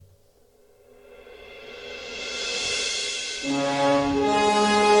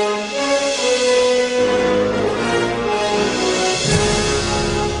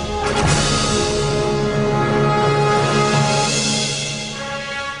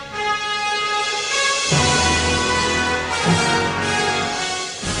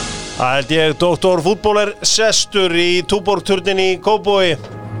Það held ég, Dr. Fútból sestur í Túborg-turnin í Kópavogi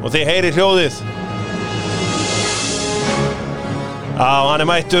og þið heyri hljóðið. Hann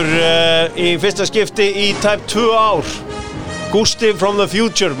mættur í fyrsta skipti í tæp 2 ár. Gústi from the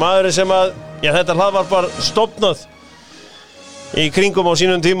future, maðurinn sem að, þetta hlaðvarp var stofnað í kringum á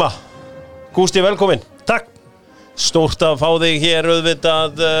sínum tíma. Gústi, velkomin. Takk. Stórt að fá þig hér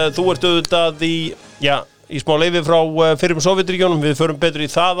auðvitað, þú ert auðvitað í smá leyfi frá fyrrum Sovétríkjunum, við förum betur í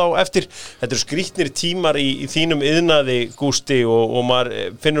það á eftir. Þetta eru skrýtnir tímar í þínum iðnaði, Gústi, og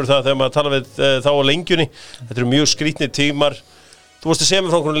maður finnur það þegar maður tala við þá á lengjunni. Þetta eru mjög skrýtnir tímar. Þú varst að segja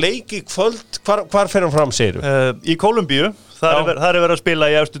mér frá einhvern leik í kvöld, hvar fer hann fram, segirðu? Í Kólumbíu, þar er verið að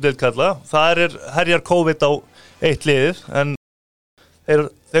spila í efstu deild karla. Þar herjar COVID á eitt liðið, en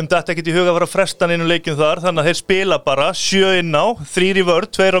þeim datt ekkert í huga að vera frestan inn leikjum þar, þannig að þeir spila bara 7 inn á, 3 í vörn,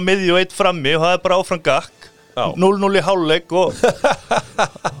 2 á miðju og 1 frammi og það er bara áfram gakk. 0-0 í hálfleik og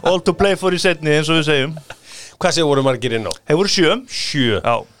all to play for í seinni, eins og við segjum. Hvað segir voru margir inn á? Þeir voru 7. 7.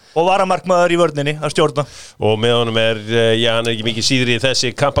 Já. Og varamarkmaður í vörninni að stjórna. Og með honum hann er ekki mikið síðri í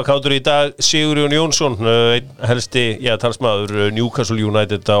þessi kampakátur í dag, Sigurjón Jónsson, helsti, talsmaður Newcastle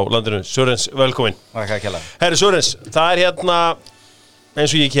United á landinu. Sörens, velkomin. Takk að kjalla. Herri Sörens, það er hérna,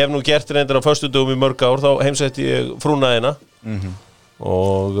 eins og ég hef nú gert reyndar á föstudögum í mörg ár, þá heimsætti ég frúnaðina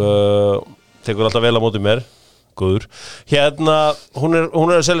og tekur alltaf vel á móti mér, góður. Hérna, hún er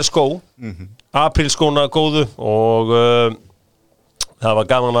að selja skó, aprílskóna góðu og það var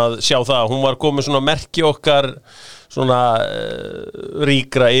gaman að sjá það. Hún var komið svona merki okkar svona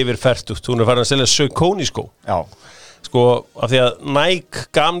ríkra yfir fertugt. Hún er farin að selja Saucony skó. Já. Sko, af því að Nike,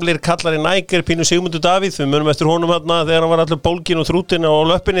 gamlir kallari Nike pínu Sigmundur Davíð, við munum eftir honum hérna þegar hann var allur bólgin og þrútin á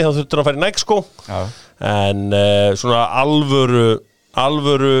löppinni, þá þurfti hann að fara í Nike skó. Já. En svona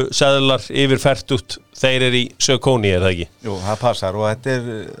alvöru seðlar yfir fertugt, þeir eru í Saucony, er það ekki? Jú, það passar og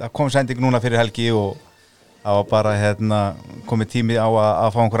það kom sending núna fyrir helgi og það var bara komið tími á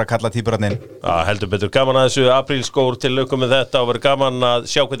að fá einhverja kalla týpurarninn. Já, heldur betur, gaman að þessu aprílskór til lögum með þetta og verður gaman að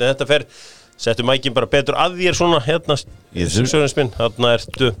sjá hvernig þetta fer. Settu mækin bara betur að þér svona hérna, Sörens minn, þarna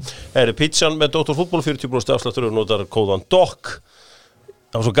er pizzan með Dr. Fútból 40% afsláttur og notar kóðan DOC.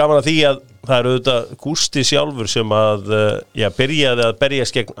 Það var svo gaman að því að það eru auðvitað Gústi sjálfur sem að byrjaði að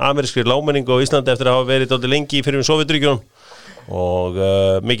berjast gegn amerískri lágmenningu á Íslandi eftir að hafa verið dálítið lengi í fyrrum Sovétríkjunum og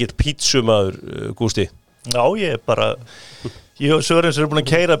mikill pítsumaður, Gústi. Já, ég og Sörens eru búin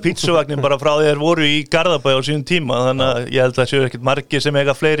að keyra pítsuvagnin bara frá þeir voru í Garðabæ á sínum tíma, þannig að ég held að það séu ekkert margir sem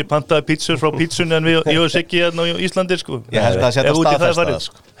eiga fleiri pantaði pítsur frá pítsunni en við og Siggi hérna á Íslandi, sko. Ég held að setja staðfestað,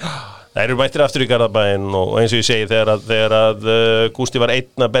 sko. Það eru mættir aftur í Garðabæin og eins og ég segi þegar að Gústi var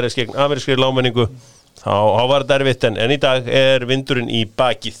einn að berjast gegn amerískri lágmenningu, þá var þetta erfitt en í dag er vindurinn í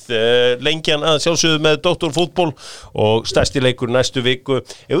bakið. Lengjan að sjálfsögðu með Dr. Fútból og stærsti leikur næstu viku.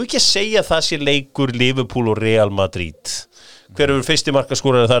 Ef við ekki að segja það sé leikur Liverpool og Real Madrid. Hver eru fyrsti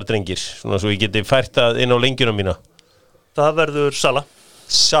markaskorari þar, drengir? Svona svo ég geti fært það inn á lengjuna mína. Það verður Sala.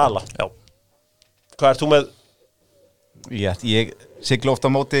 Sala? Já. Hvað ert þú með? Ég sigla ofta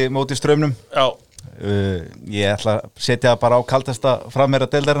móti straumnum. Já. Ég ætla að setja bara á kaldasta framherra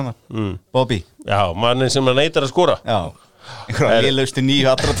deildarinnar, Bobby. Já, mannin sem neitar að skora. Já, einhverja lélaustu 9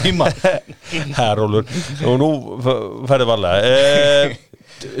 allra tíma. Það er rólur. Og nú færði varlega.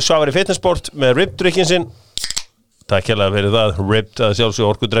 Svavar í fitnessport með Rib-drykkin sinn. Takk hérlega fyrir það. Ribbed að sjálfsög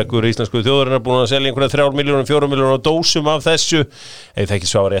orkudrekkur íslensku þjóðarinnar búin að selja einhverja 3 miljónum, 4 miljónum dósum af þessu. Ef það ekki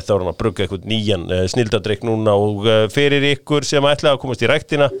Svavar rétt ára að brugga eitthvað nýjan snildadrykk núna og fyrir ykkur sem ætla að komast í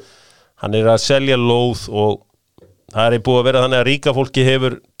ræktina. Hann er að selja lóð og það er búið að vera þannig að ríka fólki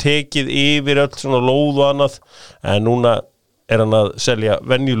hefur tekið yfir öll svona lóð og annað en núna er hann að selja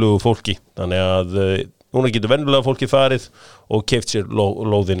venjulegu fólki. Þannig að núna getur venjulega fólki farið og keypt sér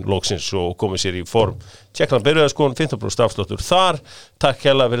lóðinn loksins og komið sér í form. Tjekkland byrjaðarskóðan, 15% afsláttur þar. Takk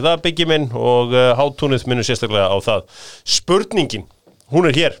hérlega fyrir það, Biggi minn, og hátúnið minnum sérstaklega á það. Spurningin, hún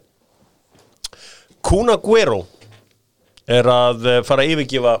er hér. Kun Agüero er að fara að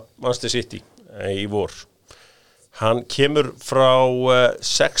yfirgefa Manchester City í vor. Hann kemur frá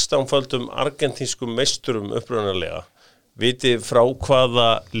 16-földum argentínskum meisturum upprunalega. Vitið frá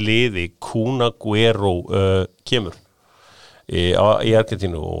hvaða liði Kun Agüero kemur í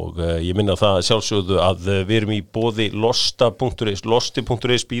Argentínu og ég minna það sjálfsögðu að við erum í boði losti.is.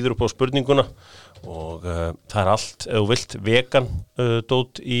 Losti.is býður upp á spurninguna og það er allt, ef þú vilt, vegan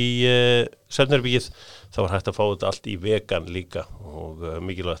dót í svefnherbergið, þá er hægt að fá þetta allt í vegan líka og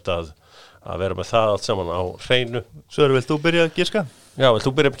mikilvægt að vera með það allt saman á hreinu. Sören, vilt þú byrja að giska? Já, vilt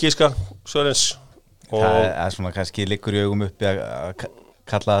þú byrja að giska, Sörens? Það er svona kannski liggur í augum uppi að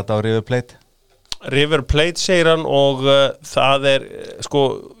kalla þetta á River Plate. River Plate segir hann og það sko,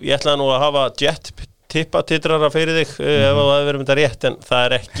 ég ætlaði nú að hafa jet tippa titrara fyrir þig ef það hefði verið þetta rétt en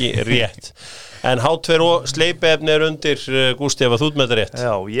það ekki rétt en H2O sleipefni undir Gústi ef að þú með þetta rétt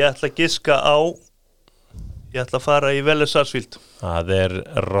Já, ég ætla að giska á ég ætla að fara í Vélez Sarsfield Það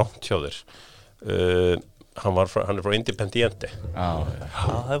rangt hjá þér hann er frá Independiente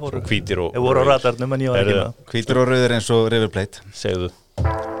það voru hvítir og voru á radarnum en ég var ekki með hvítur og rauður eins og River Plate segðu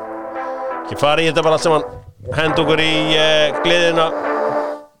ekki fara í þetta bara allt saman hend okkur í gleðina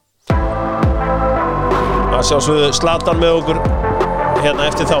að sjálfsögðu Zlatan með okkur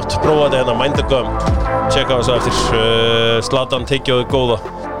hérna eftir þátt prófa þetta hérna Mind the Gum tjekka þess að eftir Zlatan tekjaðu góða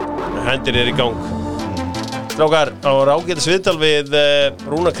hendir í gang strákar á ágætis viðtal við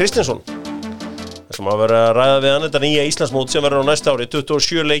Rúnar Kristinsson sem að vera að ræða við hann þetta nýja Íslandsmót sem verður á næsta ári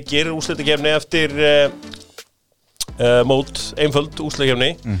 27 leikir úrslitakeppni eftir mót einföld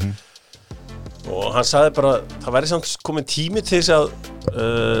úrslitakeppni og hann sagði bara það væri samt komin tími til þess að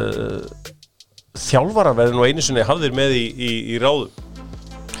þjálfarar verður nú einu sinni hafðir með í ráðum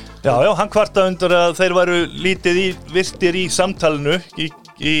Já, hann kvarta undir að þeir væru lítið virtir í samtalinu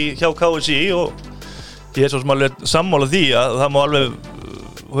hjá KSÍ og ég svo sem alveg sammála því að það má alveg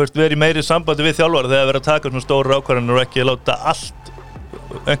verið meiri sambandi við þjálfara þegar verið að taka svona stóra ákvarðanir og ekki láta allt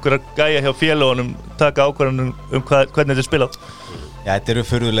einhverja gæja hjá félagunum taka ákvarðanir hvernig þetta er spilað Já, þetta eru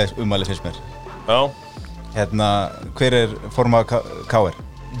furðuleg ummæli finnst mér Já Hérna, hver formaður KR?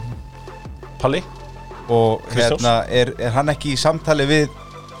 Palli Og hérna, er hann ekki í samtali við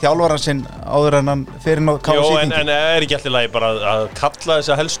þjálfaran sinn áður en hann fyrir ná KSÍ Jó, en ekki alltaf lagi bara að kalla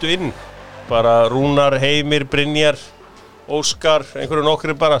þessa helstu inn bara Rúnar, Heimir, Brynjar Óskar, einhverju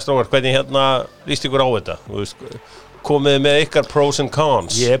nokkri bara strókar, hvernig hérna líst ykkur á þetta? Þú veist, komið með ykkar pros and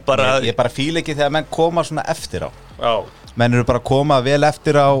cons Ég bara fíla ekki þegar menn koma svona eftir á Já Menn eru bara að koma vel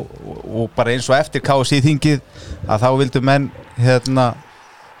eftir á og bara eins og eftir KSÍ þingið að þá vildu menn hérna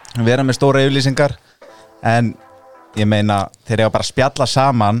vera með stóra yfirlýsingar en ég meina þeir eiga bara að spjalla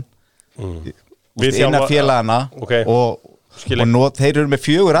saman innan félagana og þeir eru með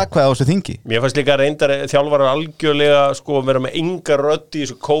 4 atkvæði á þessu þingi Mér fannst líka reyndar þjálfarar algjörlega sko vera með enga rödd í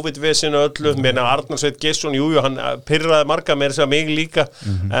þessu COVID-vesinu öllu meina Arnar Sveinn Gesson, jú, hann pirraði marga með þess að mig líka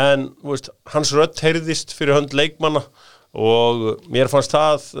en veist, hans rödd heyrðist fyrir hönd leikmanna og mér fannst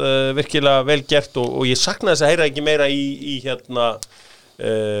það virkilega vel gert og ég saknaði þess að heyra ekki meira í hérna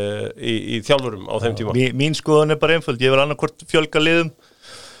í þjálfurum á þeim tíma Mín skoðun bara einföld, ég vil annarkvort fjölga liðum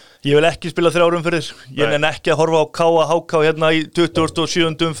ég vil ekki spila 3 umferðir ég nenni ekki að horfa á HK hérna í 27.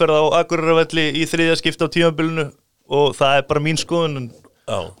 umferð á Akureyravelli í 3. skipti á tímabilinu og það bara mín skoðun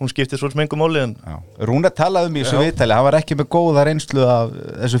hún skiptir svo sem engum máli Rúnar talaði í þessu viðtali, hann var ekki með góða reynslu af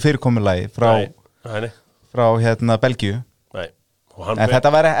þessu fyrirkomulagi frá hérna Belgíu en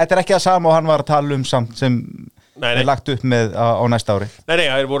þetta er ekki það sama og hann var að tala um samt sem er lagt upp með á næsta ári Nei,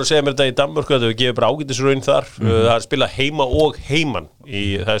 það voru að segja mér þetta í Danmörku að þau gefur bara ágætisraun þar það er spilað heima og heiman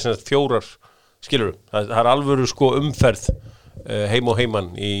það er sem sagt 4 skilur það er alvöru sko umferð heima og heiman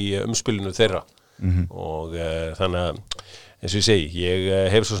í umspilinu þeirra og þannig að eins og ég segi,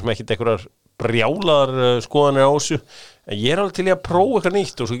 ég hef svo sem ekkert einhverjar brjálaðar skoðanir á þessu en ég er alveg til í að prófa eitthvað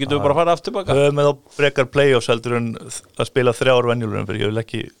nýtt og svo getum við bara að fara aftur baka með þá frekar play-offs heldur en að spila 3 venjulegur fyrir ég vil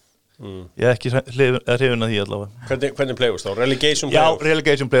ekki ég er ekki hrifin að því allavega Hvernig play-offs þá? Relegation play-offs? Já,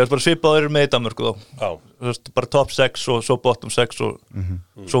 relegation play-offs, bara svipaður með í Danmörku þá bara top 6 og svo bottom 6 og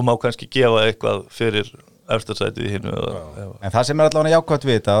svo má kannski gefa eitthvað fyrir eftirsætið í hinu En það sem allavega jákvæmt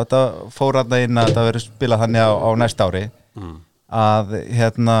við þetta fór þarna inn að þetta verður spilað þannig á næsta ári að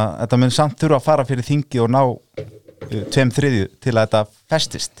hérna, þetta mun samt þurfa að fara fyrir þingi og ná 2/3 til að þetta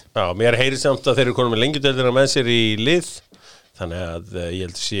festist Já, mér heyri samt að þeir eru konum með lengjudeildina með sér í lið þannig að ég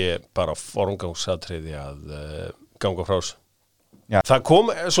held að sé bara forgangsatriði að ganga frá þessu. Það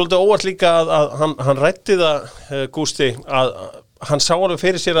kom svolítið óvart líka að hann rætti það, Gústi, að hann sá alveg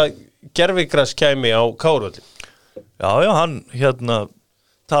fyrir sér að gervigras kæmi á Kárvöllin. Já, hann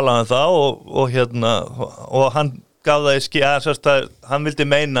talaði um það og hann gaf það hann vildi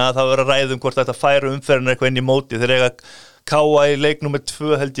meina að það var að ræða hvort þetta færa umferðinu eitthvað inn í móti þegar eiga Káa í leik númer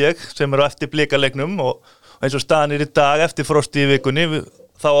 2 held ég sem eru eftir Blika-leiknum og eins og staðan í dag eftir frosti í vikunni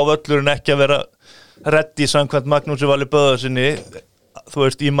þá á völlurinn ekki að vera reddi samkvæmt Magnúsi Valli Böðarsinni þú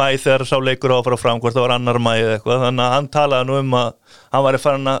veist í maí þegar sá leikur á að fara fram hvort það var 2. maí eða eitthvað þannig að hann talaði nú um að hann væri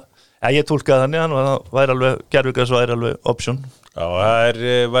farin að ég túlkaði þannig hann væri alveg gervigras væri alveg option Já, það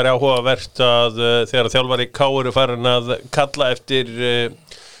væri áhugavert að þegar þjálfari Káur er farin að kalla eftir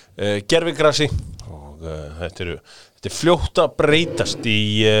gervigrasi og þetta er fljótt að breytast í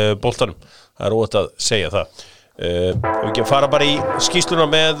boltanum það er óvægt að segja það og ekki að fara bara í skýsluna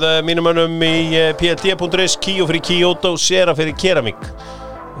með mínum mönnum í pld.is, Kíó fyrir Kyoto, Sera fyrir Keramik,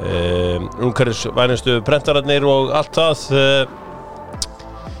 umhverfisvænustu prentararnir og allt það.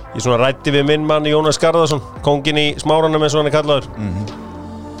 Ég svona ræddi við minn mann Jónas Garðarsson, kónginn í Smáranum eins og hann kallaður.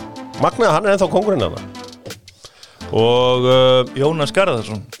 Magnaði, hann ennþá kóngurinn hann. Og Jónas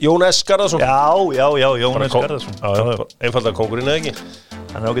Garðarsson. Jónas Garðarsson. Já, Jónas Garðarsson. Já, einfalda kóngurinn eða ekki?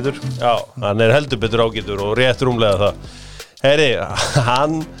 Hann ágætur. Já, hann heldur betur ágætur og rétt rúmlega það. Heyri,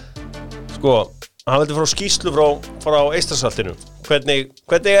 hann vildi frá skýrslu frá Eystrasaltinu. Hvernig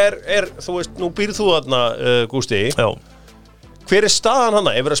þú veist, nú býrð þú þarna, Gústi. Já. Hver staðan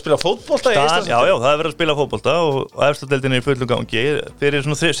hana? Er verið að spila fótbolta í Eystrasaltinu? Já, það er verið að spila fótbolta og efstadeildin í fullum gangi. Fyrir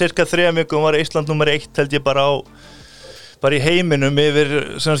svona cirka 3 vikum var Ísland nummer 1 held ég bara í heiminum yfir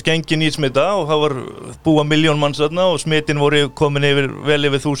gengin nýtsmita og það var búa 1 milljón manns þarna og smitin voru komin vel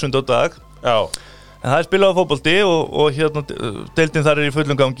yfir 1000 á dag. Já. En það er spilað á fótbolti og deildin þar í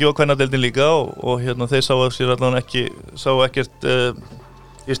fullum gangi og kvennadeildin líka og þeir sáu ekkert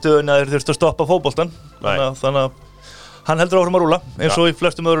í stöðunni að þeir þurftu að stoppa fótboltan. Þannig að hann heldur áfram að rúla eins og í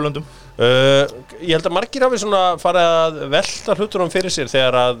flestum öðru löndum. Ég held að margir hafi svona farið að velta hlutunum fyrir sér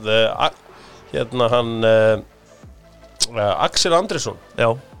þegar að hann Axel Andrésson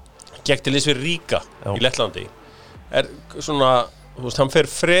gekk til liðs við Ríga í Lettlandi. Er svona, þú veist, hann fer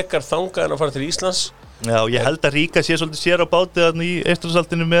frekar þangað en að fara til Íslands. Já, ég held að Ríga sé svolítið sér á báti þarna í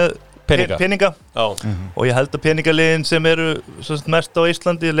Eystrasaltinu með peninga. Og ég held að peningaliðin sem eru mest á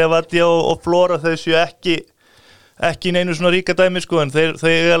Íslandi, Levadia og Flora, þau séu ekki í neinu svona ríka dæmi en þeir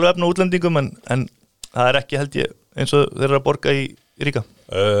eru alveg efna útlendingum en það er ekki held ég eins og þeir eru að borga í Ríga.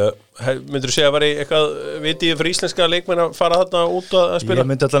 Myndirðu segja að væri eitthvað vitið fyrir íslenska leikmenn að fara þarna út að spila? Ég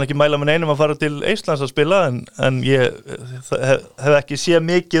myndi allan ekki mæla með neinum að fara til Íslands að spila en ég hef ekki séð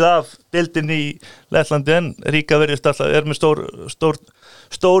mikið af deildin í Lettlandi en Ríga er með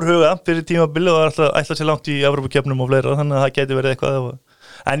stór huga fyrir tímabili og ætla sér langt í Evrópukeppnum og fleira þannig að það gæti verið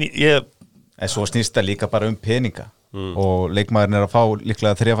eitthvað En svo snýst það líka bara peninga og leikmaðurinn að fá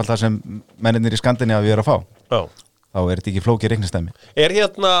líklega 3-falt það sem mennirnir í Skandinavíu að fá. Já. Þá þetta ekki flókið reiknistæmi. Er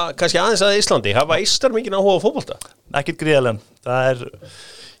kannski aðeins að Íslandi, hafa Ístar mikið áhuga á fótbolta? Ekkert gríðarlega.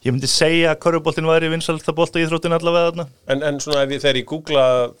 Ég myndi segja að körfuboltinn væri vinsælasta boltaíþróttin allavega þarna. En svona þegar ég googla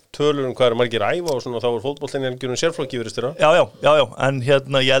tölur hvað margir æfa og svona þá er fótboltinn einhverjum sérflokki virðist þér að? Já, en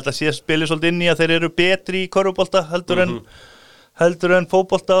ég held að sé spili svolítið inn í að þeir eru betri í körfubolta heldur en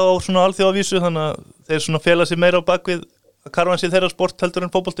fótbolta á svona alþjóðavísu þannig að þeir svona fela sig meira á bakvið að karfa sér þeirra sport heldur en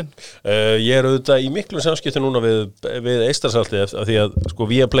fótboltinn. Ég er auðvitað í miklum samskipti núna við Eystrasaltið af því að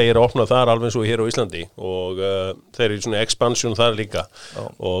Viaplay er að opna þar alveg eins og hér á Íslandi og þeir eru í svona expansion þar líka. Já.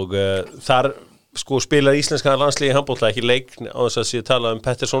 Og þar spilar íslenska landsliði handbolta ekki leik á þess að sé tala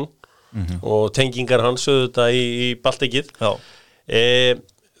Pettersson og tengingar hans auðvitað í Baltikið. Já.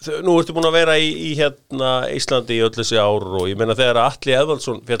 Nú ertu búin að vera í Íslandi í öll þessi ár og ég meina þegar Atli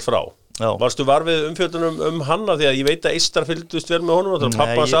Eðvaldsson féll frá. Já. Varstu varfið umfjöldunum hanna því að ég veit að Eistar fylgdust vel með honum og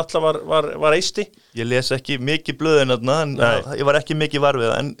pappans Atla var Eisti? Ég les ekki mikið blöðin þarna en ég var ekki mikið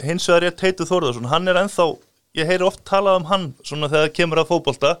varfið en hins vegar ég Teitur Þórðarsson, hann er ennþá, ég heyri oft talað hann svona þegar kemur að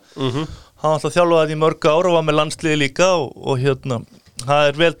fótbolta. Hann alltaf þjálfaði í mörg ár og var með landsliði líka og það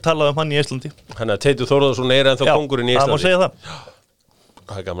er vel talað hann í Íslandi. Þannig að Teitur Þórðarsson er ennþá kóngurinn í Íslandi? Já, það má segja það.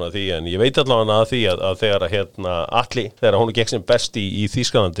 Það er gaman að því, en ég veit allavega að því að þegar Atli, þegar hún gekk sem best í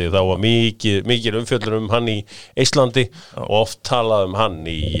Þýskalandi, þá var mikil umfjöllun hann í Íslandi og oft talað hann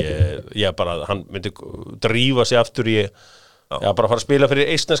hann myndi drífa sig aftur í bara fara að spila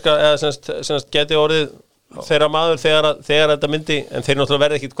fyrir íslenska eða semst geti orðið þeirra maður þegar þetta myndi, en þeir náttúrulega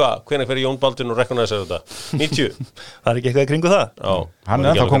verði ekkit hvenær fyrir Jón Baldvin og rekkonaði sér þetta 90. Það er ekki eitthvað kringu það? Já, hann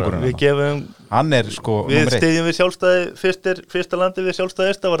er alltaf kóngurinn. Við gefum, við styðjum við sjálfstæði, fyrsta landi við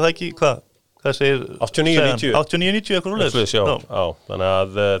sjálfstæði Eista, var það ekki, hvað segir 89-90 eitthvað svoleiðis. Já, þannig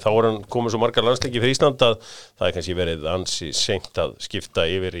að þá voru hann komið svo margar landsleiki fyrir Ísland að það er kannski verið ansi seint að skipta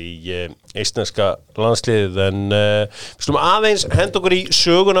yfir í íslenska landsliðið en við slum aðeins henda okkur í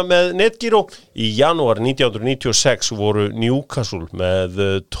söguna með Netgyro. Í janúar 1996 voru Newcastle með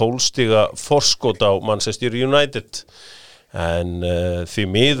 12 stiga forskot á Manchester United en því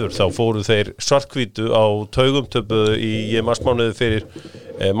miður þá fóru þeir svarthvítu á taugum töpuðu í marsmánuði fyrir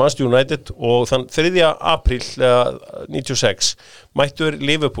Manchester United og þann 3. apríl 96 mættu þeir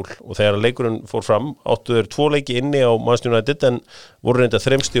Liverpool og þegar leikurinn fór fram áttu þeir 2 leiki inni á Manchester United en voru reynda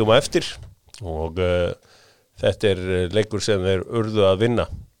 3 stigum eftir og þetta er leikur sem þeir urðu að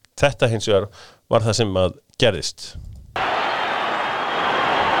vinna. Þetta hins vegar var það sem að gerðist.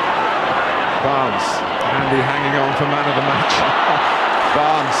 Barnes, Andy hanging on for man of the match.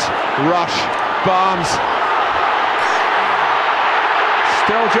 Barnes, rush, Barnes,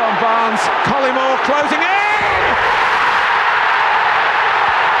 Still John Barnes, Collymore closing in!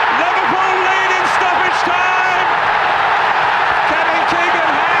 Liverpool lead in stoppage time! Kevin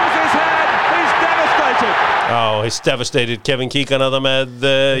Keegan hangs his head, he's devastated. He's devastated, Kevin Keegan að það með,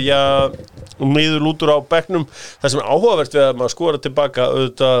 miður lútur á bekknum. Það sem er áhugavert við að maður skora tilbaka,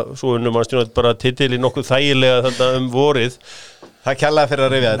 auðvitað, svo unnum maður stjórnum bara titil í nokkuð þægilega þarna vorið. Það kjallaði fyrir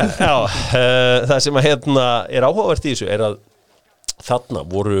að rifja þetta. Já, það sem að er áhugavert í þessu er að þarna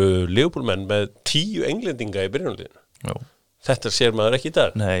voru Liverpool-menn með 10 englendinga í byrjunarliðinu. Þetta sér maður ekki í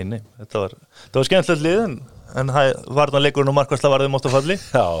dag. Nei, þetta var skemmtilegt lið en varnarleikurinn og markvarsla mótt á falli.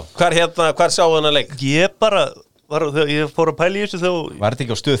 Já, hvar sá þennan leik? Ég fór að pæla í þessu þá. Var þetta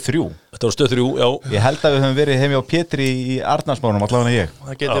ekki á stöð 3? Þetta var stöð 3, já. Ég held að við höfum verið heimi á Pétri í Arnarsmánum, allavega ég.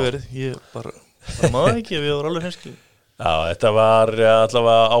 Það geti verið, það maður ekki, við vorum alveg henskili. Já, þetta var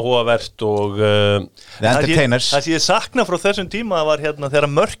allavega áhugavert og The Entertainers. Það sem ég sakna frá þessum tíma var þegar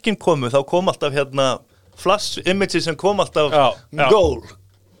mörkin komu, þá kom alltaf flash images sem kom alltaf goal.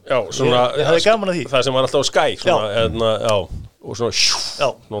 Já, svona ég hafði gaman að því. Það sem var alltaf á Sky, svona, og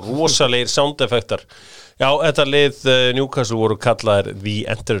svona rosalegir sound effektar. Já, þetta lið Newcastle voru kallaðir The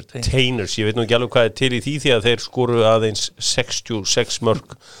Entertainers. Ég veit nú ekki alveg hvað til í því að þeir skoru aðeins 66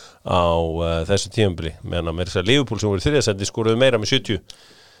 mörk á þessu tímabili, meðan að meira Liverpool sem voru í þriðja sæti skoruðu meira með 70.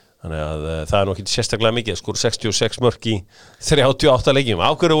 Þannig að það er nú ekki sérstaklega mikið að skora 66 mörk í 38 leikjum.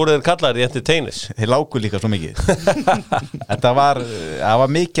 Af hverju voru þeir kallaðir The Entertainers? Þeir lágu líka svo mikið. Það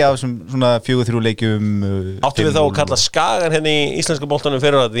var mikið af svona 4-3 leikjum. Áttu við þá að kalla Skagan hérna í íslenska boltanum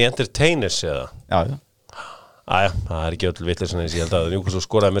fyrir að The Entertainers eða? Já. Það er ekki öll vitleysan eins, ég held að Newcastle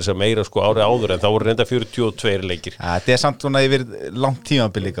skoraði mér sem meira árið áður en þá voru reynda 42 leikir. Þetta samt svona yfir langt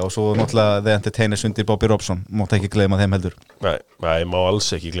tímabil líka og svo náttúrulega The Entertainers undir Bobby Robson, mátt ekki gleyma þeim heldur. Nei, ég má alls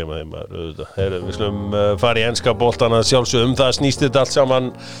ekki gleyma þeim. Við slum fara í enska boltana sjálfsögum, það snýst þetta allt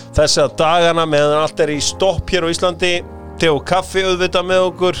saman þessa dagana meðan allt er í stopp hér á Íslandi. Theo Kaffi auðvitað með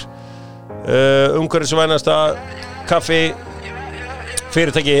okkur, umhverfisvænasta kaffi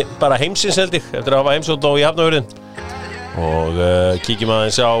fyrirtæki bara heimsins held ég eftir að hafa heimsótt á í Hafnarfjörðin og kíkjum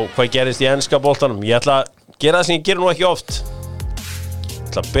aðeins á hvað gerist í enska boltanum. Ég ætla að gera það sem ég gerir nú ekki oft. Ég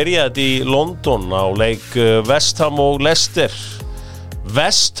ætla að byrja þetta í London á leik West Ham og Leicester.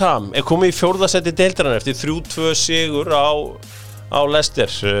 West Ham er komið í 4. sæti deildarinnar eftir 3-2 sigur á Leicester.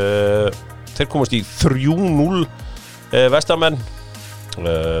 Þeir komast í 3-0 West Ham menn.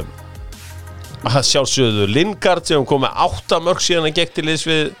 Að sjálfsögðu Lingard sem kom með 8 mörk síðan hann gekk til liðs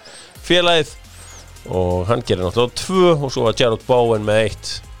við félagið og hann gerir náttúrulega 2 og svo var Jarrod Bowen með 1.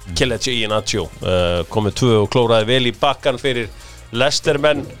 Kelechi Iheanacho kom með 2 og klóraði vel í bakkan fyrir Leicester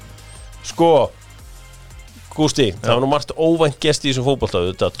menn. Gústi, það var nú margt óvænt gest í þessum fótbolta.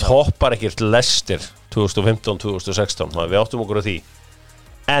 Þetta toppar ekkert Leicester 2015-2016, við áttum okkur á því.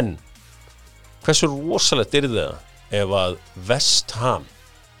 En hversu rosalegt er það ef að West Ham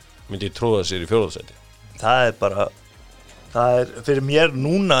myndi tróða sér í 4. sæti? Það er fyrir mér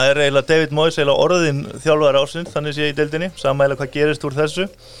núna er eiginlega David Moyes orðin þjálfari ársins, þannig sé ég í deildinni, sama eiginlega hvað gerist úr þessu.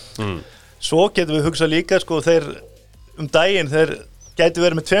 Svo getum við hugsað líka, þeir daginn, þeir gætu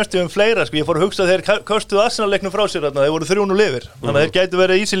verið með 2 stigum fleira, ég fór að hugsa þeir köstuðu Arsenal-leiknum frá sér þarna, þeir voru 3-0 yfir, þannig að þeir gætu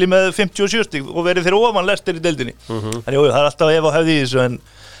verið easily með 57 stig og verið þeir ofan Leicester í deildinni. Þannig það er alltaf ef á hefði í þessu, en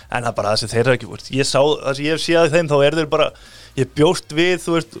það er bara það sem þeir eru ekki voru. Það sem ég hef séð þeim, þá er þeir bara, ég bjóst við,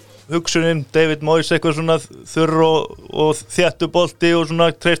 hugsunin, David Moyes eitthvað svona þurr og þéttu bolti og svona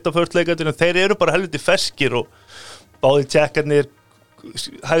treysta förstleikandinn, þeir eru bara helviti feskir og báði tjekkarnir,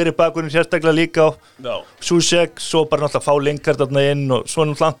 hægri bakurinn sérstaklega líka á Susek, svo bara náttúrulega fá Lingard þarna inn og svo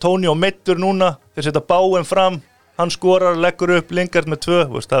náttúrulega Antonio meiddur núna, þeir setja Bowen fram, hann skorar, leggur upp Lingard með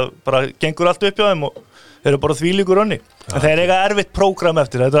 2, það bara gengur allt upp hjá þeim og þeir eru bara þvílíkur önni. En þeir eiga erfitt prógram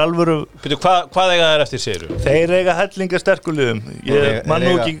eftir, þetta er alvöru. Hvað eiga þeir eftir séru? Þeir eiga hellinga sterkuliðum. Þeir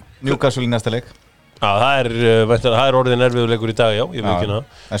eiga Newcastle í næsta leik. Það er orðin erfiður leikur í dag, já, ég veit ekki ná.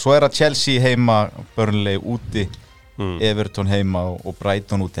 En svo er að Chelsea heima, Burnley úti, Everton heima og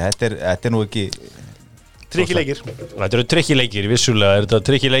Brighton úti. Þetta er nú ekki trikkileikir. Þetta eru trikkileikir, vissulega er þetta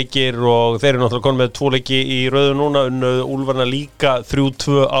trikkileikir og þeir eru náttúrulega konum með 2 leiki í röðu núna, Úlfarna líka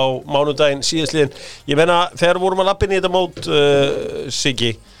 3-2 á mánudaginn síðastliðin. Ég meina, þegar vorum að lappin í þetta mót,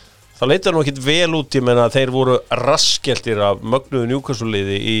 Siggi, þá leitar nú ekkert vel út, ég meina, þeir voru raskeltir af mögnuðu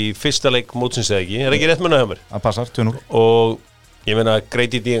Newcastle-liði í fyrsta leik mótsins eða ekki, ekki rétt munna hjá mér? Það passar, 2-0. Og ég meina,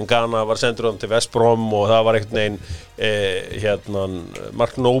 Grady Diangana var sendur til West Brom og það var einhvern veginn,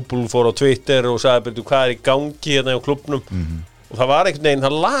 Mark Noble fór á Twitter og sagði, hvað er í gangi hérna á klubnum? Og það var einhvern veginn,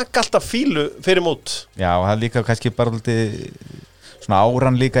 það lag alltaf fílu fyrir mót. Já, og það líka kannski bara svona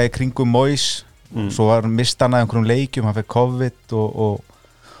áran líka í kringum Moyes, svo var mistana einhverjum leikjum, hann fekk COVID og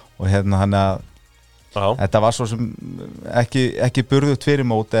og hann að þetta var svo sem ekki burðugt fyrir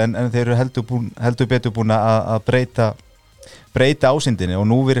mót en þeir eru heldur betur búin að breyta ásýndinni og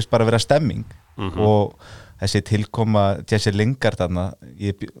nú virðist bara vera stemming og þessi tilkoma Jesse Lingard þarna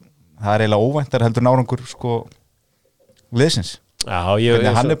það er eiginlega óvæntar heldur árangur sko liðsins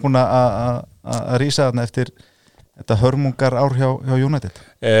hann búin að rísa þarna eftir þetta hörmungar ár hjá United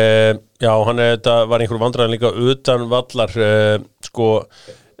Já, þetta var einhver vandræðan líka utan vallar sko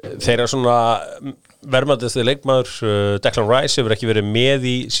þeirra svona verðmætasti leikmaður Declan Rice hefur ekki verið með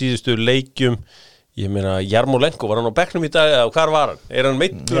í síðustu leikjum ég meina Jarmolenko var hann á bekknum í dag eða hvar var hann? Er hann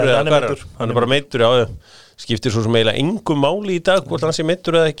meiddur eða hvar er hann? Hann er bara meiddur, já skiptir svo sem eiginlega engu máli í dag hvort hann sé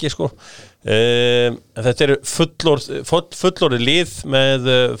meiddur eða ekki sko en þetta eru fullorðið lið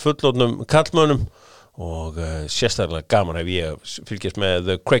með fullorðnum kallmönnum og sérstaklega gaman ef ég fylgjast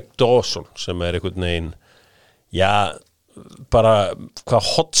með Craig Dawson sem er einhvern veginn já bara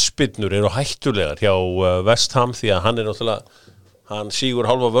hvað hotspinnur eru hættulegar hjá West Ham því að hann er náttúrulega hann sígur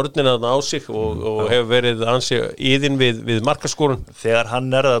hálfa vörnina þarna á sig og hefur verið ansi íðinn við markaskorun þegar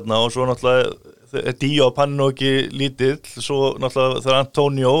hann er þarna og svo náttúrulega Diop hann er nú ekki lítill svo náttúrulega það er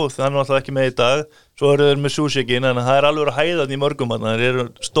Antonio það er náttúrulega ekki með í dag svo eru þeir með Sushikin en það er alveg að hæða hann í mörgum það eru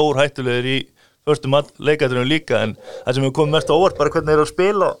stór hættulegir í fyrstum leikatrinu líka en það sem hefur komið mest á óvart bara hvernig þeir eru að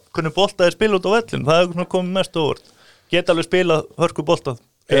spila hvernig bolta þeir spila út á vellin það hefur komið mest á óvart geta alveg spila hörku bolta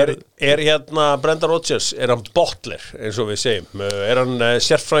Er Brendan Rodgers er hann bottler eins og við segjum er hann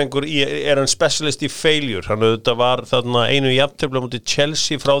sérfræðingur er hann specialist í failure hann auðvitað var þarna einu jafntefli mútið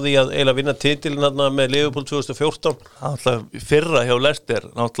Chelsea frá því að eiginlega vinna titilin þarna með Liverpool 2014 náttúrulega fyrra hjá Leicester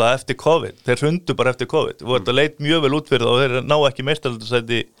náttúrulega eftir COVID þeir hundu bara eftir COVID þetta leit mjög vel út fyrir það og þeir ná ekki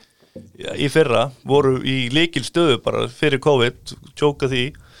meistardeildarsæti í fyrra voru í lykilstöðu bara fyrir COVID tjóka því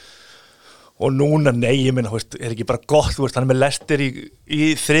og núna, nei, ég minna, er ekki bara gott, hann er með Leicester í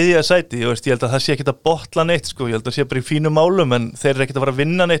þriðja sæti, ég held að það sé ekki að botla neitt, sko, ég held að það sé bara í fínum málum, en þeir eru ekki að fara að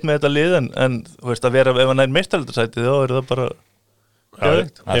vinna neitt með þetta lið, en að vera, ef hann er meistardeildarsæti, þá er það bara,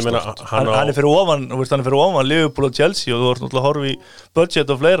 ég meina, hann er fyrir ofan, hann er fyrir ofan Liverpool og Chelsea og þú ert náttúrulega að horfa í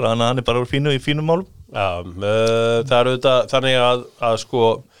budget og fleira, þannig að hann er bara í fínum málum. Já, það er auðvitað, þannig að sko,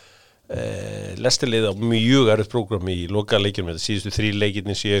 Leicester liða mjög erfitt prógram í lokaleikjum þetta síðustu 3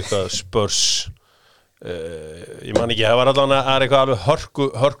 leikirnir sé eitthvað Spurs ég man ekki, það var allavega eitthvað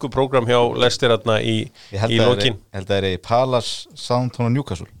alveg hörku prógram hjá Leicester þarna í lokin Ég held að það er í Palace, Southampton og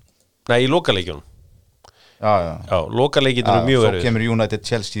Newcastle Nei, í lokaleikjum Já, lokaleikirnir eru mjög erfitt Svo kemur United,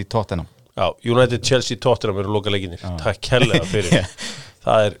 Chelsea, Tottenham Já, United, Chelsea, Tottenham eru lokaleikirnir Takk kærlega fyrir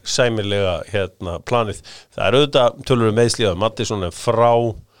Það er sæmilega planið Það er auðvitað tölur meðslíða Mattisson er frá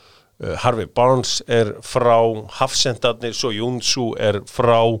Harvey Barnes er frá Hafsendarnir, svo Jónsú er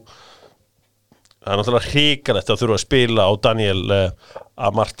frá það er náttúrulega hrikalegt að þurfa að spila á Daniel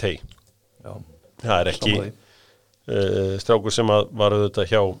Amartey það er ekki strákur sem var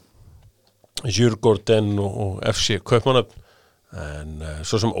auðvitað hjá Djurgården og FC Kaupmannahöfn en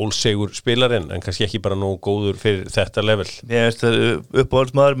svo sem ólsegur spilarinn en kannski ekki bara nógu góður fyrir þetta level Mér veist að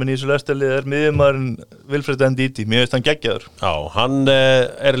uppáhaldsmaður minn í þessu lestalið er miðjumaðurinn Wilfred Ndidi, mér veist hann geggjaður Já, hann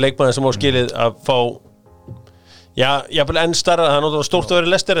er leikmaður sem á skilið að fá jafnvel enn stærra, það er náttúrulega stórt að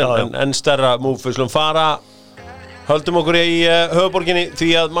vera Leicester en enn stærra múf, við slum fara höldum okkur í höfuborginni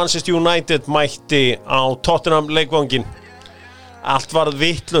því að Manchester United mætti á Tottenham leikvangin allt varð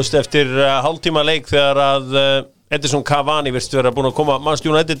vitlaust eftir hálftíma leik þegar að Edison Cavani virðist vera búin að koma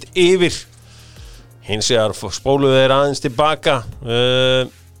Manchester United yfir hins vegar spóluðu þeir aðeins tilbaka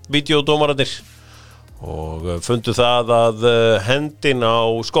vídeódómararnir og fundu það að hendin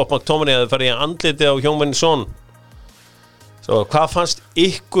á Scott McTominay að fara í andliti á Heung-min Son svo hvað fannst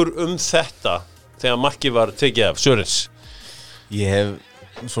ykkur þetta þegar markið var tekið af Sörens? Ég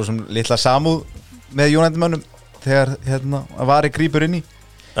hef svo sem litla samúð með United-mönnum þegar Vari grípur inn í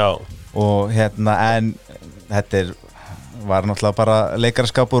Já og en þetta var náttúrulega bara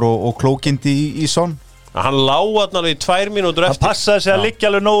leikarskapur og klókindi í Son Hann lá alveg í 2 mínútur eftir Hann passaði sig að liggja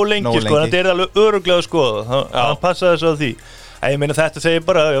alveg nógu lengi sko, þetta er alveg öruglega skoða hann passaði sig að því ég meina þetta segir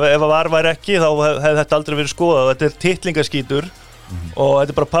bara, ef að var væri ekki þá hefði þetta aldrei verið skoðað þetta er titlingaskítur og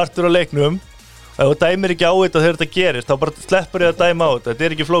þetta er bara partur af leiknum ef þú dæmir ekki á þetta þegar þetta gerist þá bara sleppur ég að dæma á þetta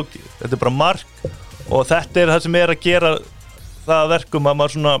er ekki flókið, þetta er bara mark og þetta er það sem er að gera það verkum að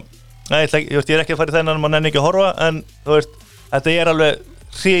maður svona ég er ekki að fara í þennan maður nenni ekki að horfa en þú veist, þetta er alveg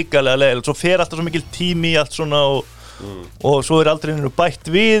hrikalega leiðilegt, svo fer alltaf svo mikil tími í allt svona og svo er aldrei einu bætt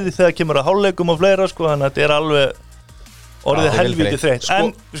við þegar kemur að hálfleikum og fleira sko, þannig að þetta er alveg orðið helvíti þreytt sko,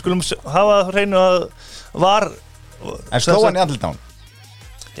 en við skulum hafa það hreinu að var En sló hann í andlitið á hann?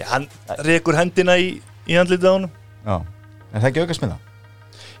 Já, hann rekur hendina í andlitið á hann Já, er það ekki aukasmiða?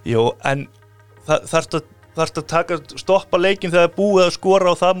 Jú, en þarftu að stoppa leikinn þegar búið að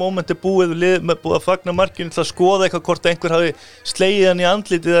skora og það moment búið að fagna markinu til að skoða eitthvað hvort einhver hafi slegið hann í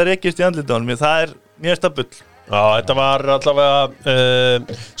andlitið eða rekist í andlitið á hann. Það er mjög stabill. Já, þetta var allavega,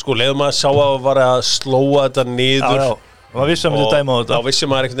 leiðum að sá að var að slóa þetta niður. Já, og það vissi að myndi dæma á þetta. Já, vissi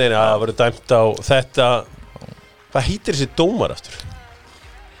maður einhvern veginn að það voru dæmt á þetta. Hvað heitir þessi dómar aftur?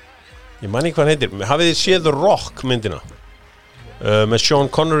 Ég man ekki hvað hann heitir. Hafið þið séð The Rock myndina? Með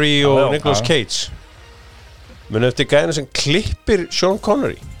Sean Connery og Nicolas Cage. Munu eftir gæðina sem klippir Sean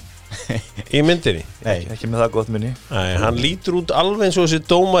Connery í myndinni. Nei, ekki með það gott minni. Nei, hann lítur út alveg eins og þessi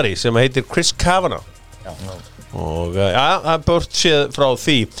dómari sem heitir Chris Kavanagh. Já. Og það bört séð frá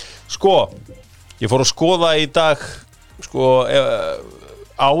því. Ég fór að skoða í dag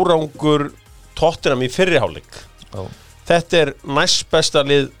árangur Tottenham í fyrri hálfleik. Þetta er næst besta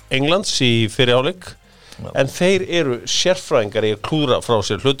lið Englands í fyrri hálfleik. En þeir eru sérfræðingar í að klúðra frá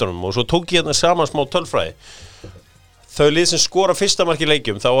sér hlutunum og svo tók ég hérna saman smá tölfræði. Þau lið sem skora fyrsta mark í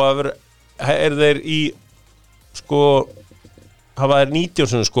leikjum þá er þeir í hafa þeir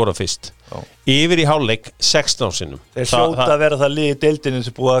 19 sem skora fyrst. Yfir í hálfleik 16 sinnum. Þeir hljóta að vera það lið í deildinni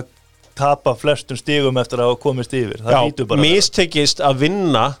sem búið að tapa flestum stigum eftir að hafa komist yfir. Það lítur bara. Mistekist að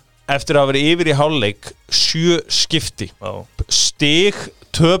vinna eftir að vera yfir í hálfleik 7 skipti. Stig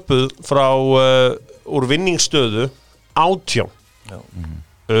töpuð frá úr vinningsstöðu 18.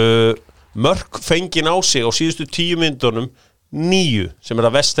 Mörk fengin á sig á síðustu 10 mínútunum 9 sem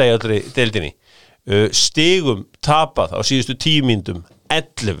að versta í allri deildinni. Stigum tapað á síðustu 10 mínútum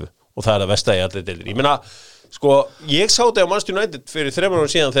 11 og það að versta í allri deildinni. Ég meina, ég sá þetta á Manchester United fyrir 3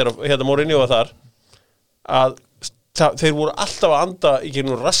 árum síðan þegar Mourinho var þar að þeir voru alltaf að anda í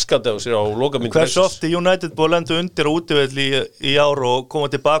gegnum raskandi á sér á lokamynd. Hversu oft er United búið að lenda undir á útivelli í ár og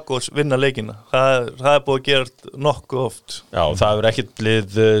koma tilbaka og vinna leikina? Það er búið að gera nokkuð oft. Já, það hefur ekkert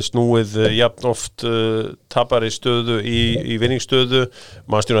lið snúið jafn oft tapari stöðu í vinningsstöðu.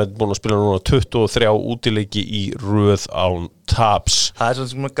 Manchester United búin að spila núna 23 útileiki í röð án taps. Það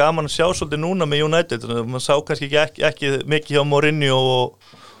er svona gaman að sjá svolítið núna með United. Man sá kannski ekki mikið hjá Mourinho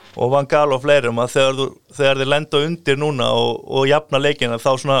og Van Gaal og fleirum að þegar þeir lenda undir núna og jafna leikina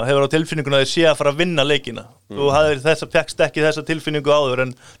þá svona hefur á tilfinninguna að þeir sé að fara að vinna leikina. Þú fékkst ekki þessa tilfinningu áður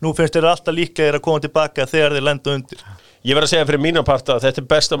en nú finnst þeir alltaf líklegir að koma tilbaka þegar þeir lenda undir. Ég verð að segja fyrir mína parta að þetta er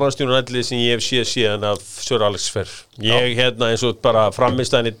besta Manchester United sem ég hef séð síðan af Sir Alex Ferr. Ég eins og bara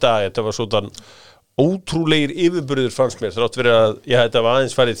framistæðan í dag, þetta var svona ótrúlegir yfirburður fannst mér þrátt fyrir að þetta var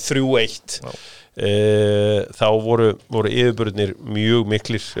aðeins farið 3-1. Þá voru yfirburðnir mjög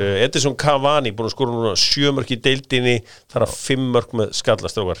miklir. Edison Cavani búin að skora núna 7 mörk í deildinni, þar að 5 mörk með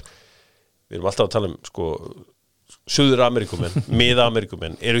skallastrákar. Við erum alltaf að tala um Suður-Ameríkumenn,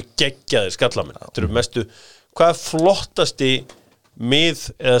 Mið-Ameríkumenn eru geggjaðir skallamenn. Þetta eru mestu, hvað er flottasti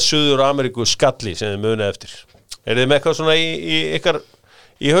Mið- eða Suður-Ameríku skalli sem þið munið eftir? Er þið með eitthvað svona í ykkar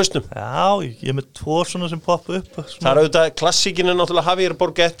í hausnum? Já, ég er með 2 svona sem poppa upp. Svona. Það auðvitað klassíkinu náttúrulega Javier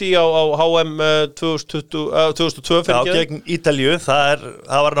Borghetti á HM 2002 fyrir ekki. Já, gegn Ítalíu, það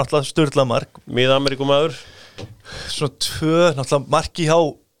var náttúrulega sturlamark. Mið-Ameríkumaður. Svona 2, náttúrulega marki hjá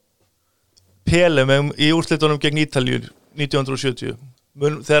Pele í úrslitunum gegn Ítalíu 1970.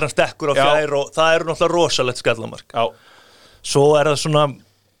 Þegar hann stekkur á fjær og það eru náttúrulega rosalegt skallamark. Já. Svo það svona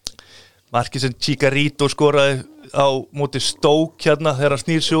marki sem Chicharito skoraði á móti Stoke hérna þegar hann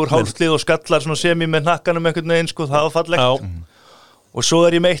snýr sig úr hálflið og skallar svona semi með hnakkanum einhvern veginn það var fallegt. Og svo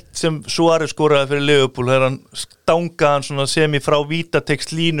ég meitt sem Suárez skoraði fyrir Liverpool þegar hann stangaði hann svona semi frá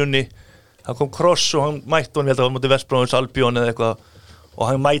vítateigslínunni. Það kom kross og hann mætti hann, ég held að það var móti West Bromwich Albion eða eitthvað og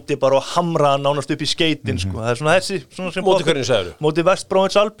hann mætti bara og hamraði hann nánast upp í skeitin Það er svona þessi svona sem móti hvernig segirðu? Móti West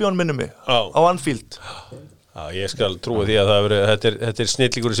Bromwich Albion minnum mig á Anfield. Já, ég skal trúa því að þetta er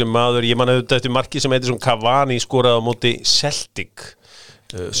snillingur sem maður, ég man auðvitað eftir marki sem heitir svona Cavani skoraði á móti Celtic,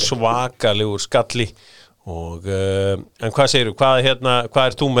 svakalegur skalli og, en hvað segirðu, hvað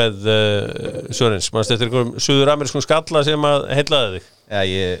er þú með Sörens, mannst eftir einhverjum suður-amerískum skalla sem að heillaði þig? Já,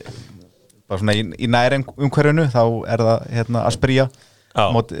 bara svona í næri umhverfinu, þá er það Asprilla,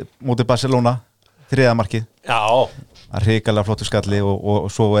 móti Barcelona, 3. markið. Já. Hrikalega flottur skalli og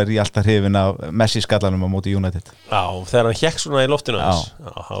svo er ég alltaf hrifinn af Messi skallanum á móti United. Já, þegar hann hékk svona í loftinu hans.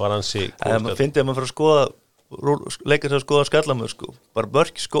 Já, það var hansi góð skall. Maður fyndi að maður fyrir að skoða, leikar sér að skoða skallamörk, bara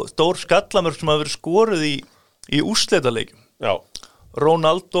stór skallamörk sem hafa verið skoruð í úrslitaleikjum. Já.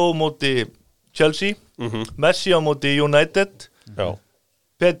 Ronaldo móti Chelsea, Messi á móti United,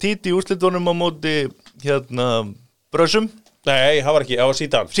 Petit í úrslitunum á móti Brössum. Nei, það var ekki, það var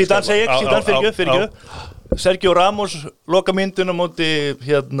Zidane. Zidane segi ég, Zidane fyrir ekki. Sergio Ramos loka mynduna móti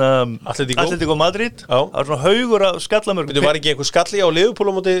Atletico Madrid. Já. Það var svona haugur af skallamörkum. Þetta var ekki einhver skalli á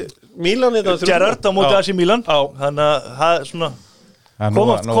Liverpool á móti Milan Gerrard á móti AC Milan. Já. Þannig að það er svona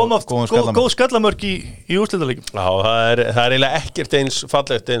kom oft góð skallamörk í úrslitaleikjum. Já, það er eiginlega ekkert eins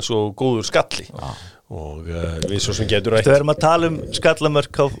fallegt eins og góður skalli. Og við svo sem getur rætt. Við erum að tala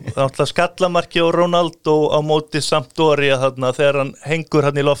skallamörk skallamarki á Ronaldo á móti Sampdoria þarna þegar hann hengur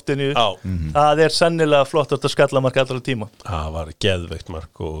hann í loftinu. Það er sennilega flottast skallamark allra tíma. Það var geðveikt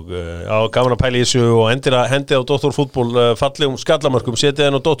mark og gaman að pæla í þessu og hendi á Dóttorfútból fallegum skallamarkum, setið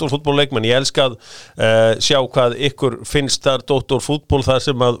henn á Dóttorfútból leikmenn. Ég elska að sjá hvað ykkur finnst þar Dóttorfútból, þar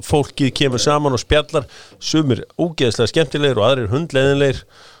sem að fólkið kemur saman og spjallar, sumir ógeðslega skemmtilegir og aðrir hundleiðinlegir.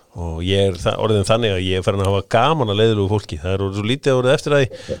 Og ég orðin þannig að ég er farin að hafa gaman að leiðilegu fólki. Það er orðið svo lítið orðið eftir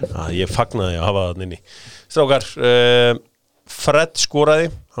að ég fagnaði að hafa það inni. Strákar, Fred skoraði,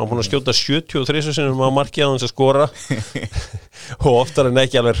 hann var búinn að skjóta 73 sinnum á markið á hans að skora og oftar en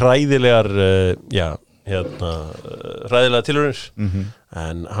ekki alveg hræðilegar hræðilega tilraunir,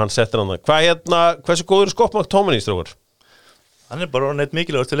 en hann settir hann það. Hversu góður er Scott McTominay, strákar? Hann er bara neitt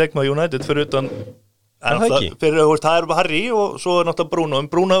mikilvægast til leikmaður United fyrir utan það er bara Harry og svo er náttúrulega Bruno, en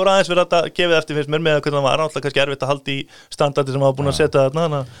Bruno hefur aðeins verið að gefa eftir finnst mér með hvernig hann var, náttúrulega kannski erfitt að halda í standardi sem hann var búin að setja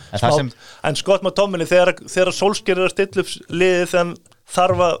þarna, en Scott McTominay þegar Solskjaer er að stilla upp liðið þegar hann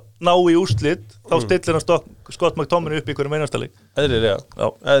þarf að ná í úrslit, þá stillir hann Scott McTominay upp í hverjum einasta leik. Eðlilega,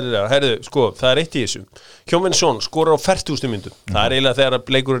 herðu, sko, það er eitt í þessu. Heung-min Son skorar á 40. mínútu, það er eiginlega þegar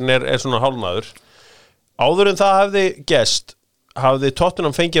leikurinn er svona hálfnaður. Áður en það hafði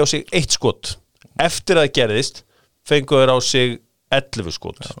Tottenham fengið á sig 1 skot. Eftir að það gerðist fengu þeir á sig 11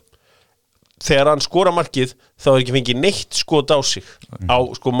 skot. Þegar hann skora markið þá er ekki fengið neitt skot á sig á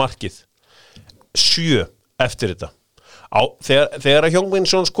sko markið. 7 eftir þetta. Þegar að Heung-min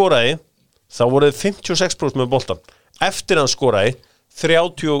Son skoraði þá voruð 56% með boltan. Eftir að hann skoraði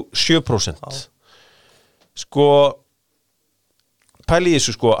 37%. Sko pæli í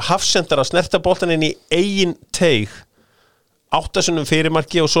þessu, sko, hafsendar að snerta boltan inn í eigin teig 8 sinnum fyrir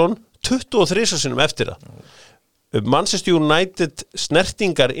markið og Son, 23 sinnum eftir það. Manchester United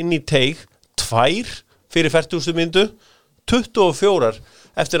snertingar inn í teig 2 fyrir 40. mínútu, 24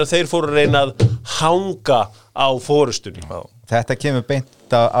 eftir að þeir fóru að reyna að hanga á fórustunni. Þetta kemur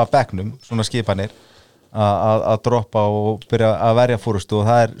beint af bekknum, svona skipanir að droppa og byrja að verja fórustu og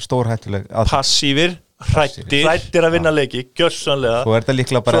það er stórhættuleg. Passífir, hrættir að vinna leiki, gjörsanlega. Svo er þetta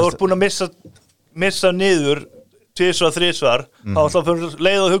líklega bara... Svo er búin að missa niður 2-3 þá ætla að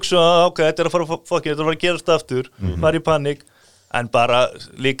leið og hugsa að ok, þetta er að fara að gerast aftur, fara í panik, en bara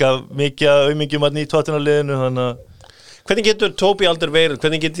líka mikið aumingjum að nýtvattina liðinu, þannig að... Hvernig getur Toby Alderweireld,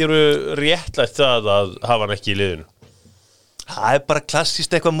 hvernig getur réttlætt það að hafa hann ekki í liðinu? Það er bara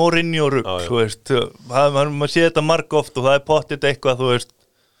klassískt eitthvað Mourinho-rugl, þú veist, maður sé þetta marg oft og það er pottitt eitthvað, þú veist,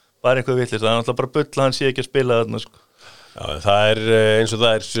 bara eitthvað villist, það er náttúrulega bara bull að hann sé ekki að spila þarna, sko. Já, það er eins og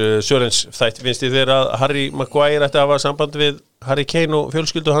það er Sörens þætti finnst ég þegar að Harry Maguire ætti að hafa samband við Harry Kane og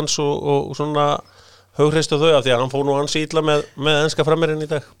fjölskyldu hans og svona hughrist og þau af því að hann fór nú ansi illa með enska framherinn í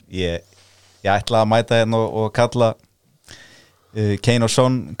dag. Ég ætla að mæta hérna og kalla Kane og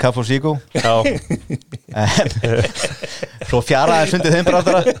Son Cafosíko. Já. En svo fjaraði sundið þeim bara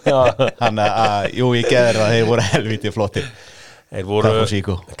þannig að jú, ég geður að þeir voru helvítið flottir.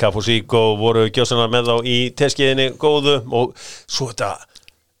 Cafosíko voru gjósanlega með þá í teskeiðinni góðu og svo þetta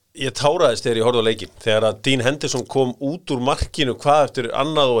ég táraðist þegar ég horfði á leikin þegar að Dean Henderson kom út úr markinu hvað eftir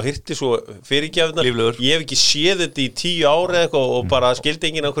annað og hirti svo fyrirgjafna. Ég hef ekki séð þetta í 10 ári eitthvað og bara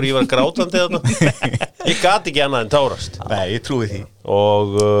skildi enginn okkur ég var grátandi þarna. Ég gat ekki annað en tárast. Nei, ég trúi því.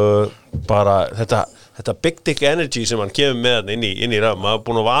 Og bara þetta big dick energy sem hann kemur með hann inn í ram, maður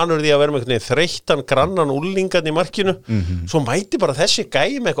búin að vanur því að vera með þreyttan grannan úlingan í markinu, svo mæti bara þessi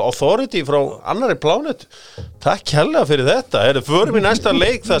gæi með eitthvað authority frá annari plánet. Takk kærlega fyrir þetta. Förum í næsta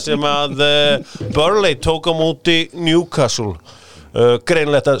leik þar sem að Burnley tók á móti Newcastle.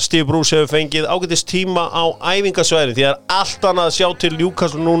 Greinlegt að Steve Bruce hefur fengið ágætis tíma á æfingasvæðinu því að er allt annað að sjá til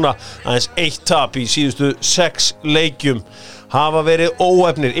Newcastle núna, aðeins 1 tap í síðustu 6 leikjum. Hafa verið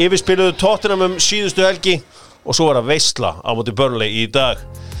óefnir, yfirspiluðu Tottenham síðustu helgi og svo var að veisla á móti Burnley í dag.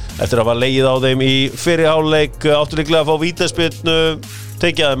 Eftir að hafa legið á þeim í fyrri hálfleik áttu líklega að fá vítaspyrnu,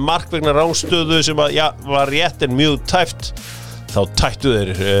 tekið að mark vegna rángstöðu sem að, var rétt en mjög tæft. Þá tættu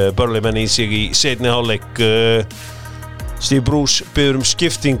þeir Burnley menn í sig í seinni hálfleik. Steve Bruce biður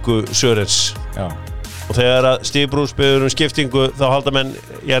skiptingu Sörens. Já. Og þegar að Steve Bruce biður skiptingu þá halda menn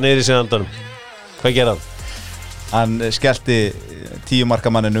niður í sinna andanum. Hvað gerði hann? Hann skellti 10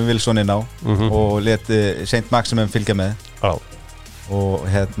 markamanninum Wilson inn á og leti Saint Maximin fylgja með. Já. Og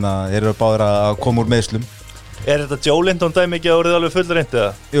þeir eru báðir að koma úr meiðslum. Er þetta Joe Linton dæmi ekki að orðið alveg fullreynt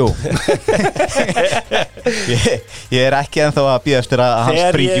eða? Jú ég ekki ennþá að býða eftir að hann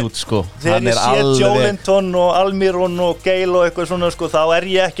springi út sko. Þegar ég sé Joe Linton og Almiron og Gale og eitthvað svona sko, þá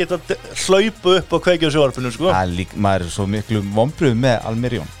ég ekkert að hlaupa upp og kveikja á sjónvarpinu sko. Maður svo miklu vonbrigðum með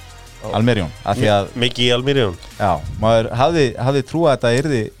Almiron af því að Mikið í Almiron. Já, maður hafði trúið að þetta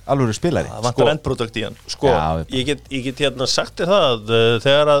yrði alvöru spilari. Það vantar endprodukt í hann. Sko, ég get hérna sagt þér það að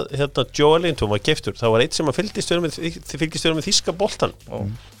þegar að hérna Joe Ellington var keyptur, þá var eitt sem að fylgist vera með þýska boltan.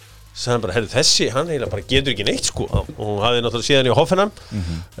 Sagði bara, þessi, hann eiginlega bara getur ekki neitt sko. Og hún hafði náttúrulega síðan í Hoffenheim,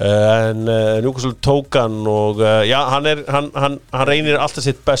 en Newcastle tók hann og já, hann reynir alltaf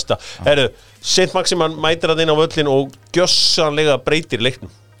sitt besta. Saint-Maximin mætir hann inn á völlin og gjössanlega breytir leiknum.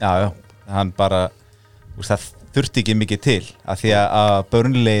 Já, hann bara það þurfti ekki mikið til af því að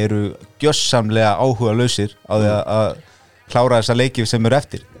Burnley eru gjössamlega áhuga lausir á því að klára þessa leiki sem eru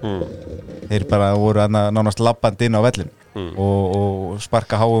eftir. Þeir bara voru nánast labbandi inn á vellin og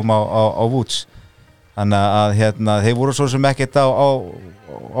sparka háum á Woods. Þannig að þeir voru svo sem ekkert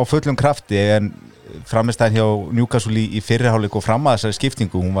á fullum krafti, en framistæðin hjá Newcastle í fyrri hálfleik og fram að þessari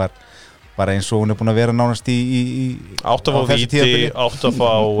skiptingu, hún var bara eins og hún búin að vera nánast í átt að fá víti, átt að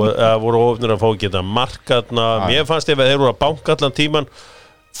fá voru ofnir að fá geta markarna. Mér fannst ef þeir voru að banka allan tíman.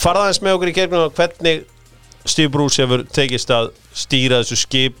 Farðaðins með okkur í gegnum hvernig Steve Bruce hefur tekist að stýra þessu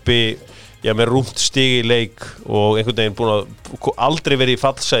skipi með rúmt stig í leik og einhvern veginn búin að aldrei verið í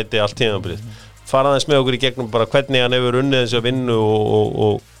fallsæti allt tímabilið. Farðaðins með okkur í gegnum bara hvernig hann hefur unnið þessu að vinnu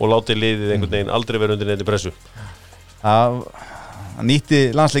og látið liðið einhvern veginn aldrei verið undir neinni pressu. Hann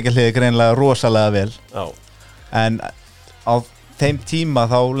nýtti landsleikjahliði greinlega rosalega vel. Já. En á þeim tíma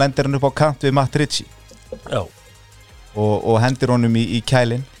þá lendir hann upp á kant við Matt Ritchie. Já. Og hendir honum í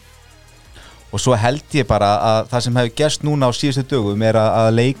kælinn. Og svo held ég bara að það sem hefur gerst núna á síðustu dögum að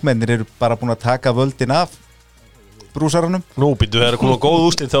leikmennir eru bara búin að taka völdin af brúsaranum. Nú býttu þeir að koma góð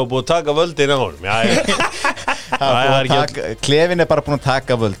úrslit þá búin að taka völdin af honum. Klefin bara búin að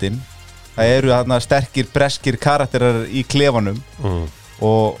taka völdin. Það eru þarna sterkir breskir karakterar í klefanum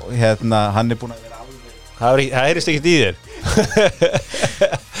og hann búinn að vera alveg. Það heyrist ekkert í þér.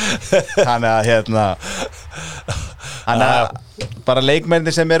 Hann bara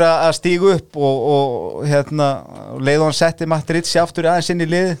leikmennir sem að stígu upp og leið hann setti Matt Ritchie aftur aðeins inn í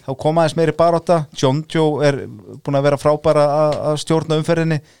lið, þá kom aðeins meiri barátta. John Joe búinn að vera frábæra að stjórna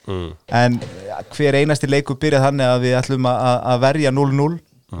umferðinni, en hver einasti leikur byrjað þannig að við ætlum að verja 0-0.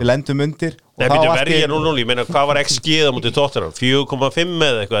 Við lendum undir. Nei, byrju verja 0-0, ég meina hvað var XG á móti Tottenham? 4,5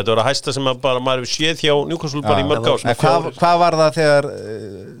 eða eitthvað, þetta var að hæsta sem maður hefur séð hjá Newcastle bara í mörg ár. Hvað var það þegar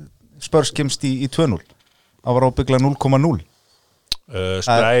Spurs kemst í 2-0? Það var ábygglega 0,0.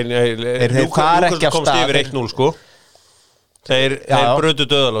 Newcastle komst yfir 1-0 sko. Þeir brutu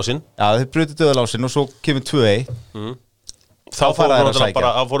döðalásinn. Já, þeir brutu döðalásinn og svo kemur 2-1. Þá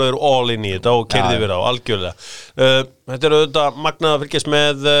fóru þeir all in í þetta og keyrði yfir á algjörlega. Þetta auðvitað magnað að fylgjast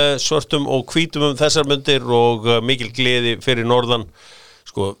með svörtum og hvítum þessar myndir og mikil gleði fyrir norðan.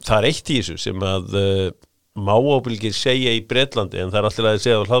 Sko, það eitt í þessu sem að má ábylgir segja í Bretlandi, en það alltaf að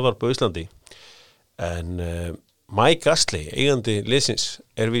segja á hlaðvarp á Íslandi. En Mike Astley, eigandi liðsins,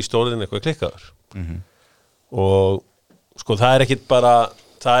 við í stórðin eitthvað klikkaður. Og sko, það ekkit bara,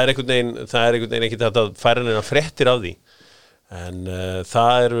 það einhvern veginn ekkit að færa neina fréttir af því. En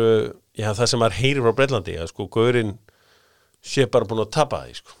það það sem maður heyrir frá Bretlandi, að sko gaurinn sé bara búin að tapa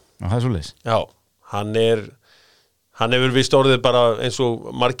því sko. Það svoleiðis. Já, hann hefur vist orðið bara eins og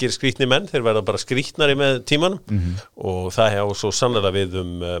margir skrýtni menn, þeir verða bara skrýtnari með tímanum og það hefur svo sannlega við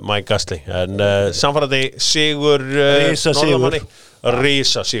Mike Astley. En samfærandi sigur norðamanni,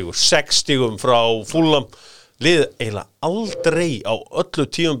 risa sigur, 6 stigum frá Fulham. Liðið eiginlega aldrei á öllu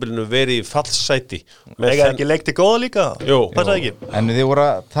tímabilinu verið í fallsæti. Ega ekki leikti góða líka? Jú. Passaði ekki? En þið voru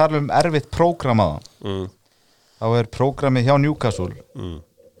að tala erfitt prógram á það. Þá prógramið hjá Newcastle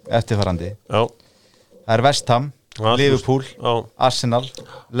eftirfarandi. Já. Það West Ham, Liverpool, Arsenal,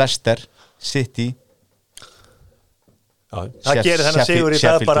 Leicester, City. Það gerir þennan sigur í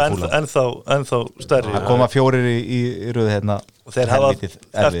dag bara ennþá stærri. Það koma 4 í röðu og þeir hafa,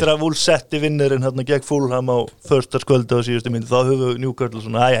 eftir að Wolves setti vinnurinn gegn Fulham á föstudagskvöldi á síðustu mynd, þá höfum Newcastle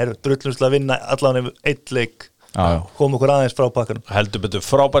svona, drullumslega að vinna allan einn leik, koma okkur aðeins frá pakkanum. Heldur betur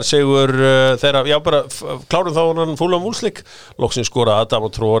frábær sigur þeirra, já bara klárum þá hann Fulham Wolves-leik, loksins skora Adam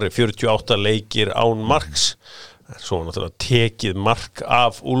og Traore 48 leikir án marks, svo náttúrulega tekið mark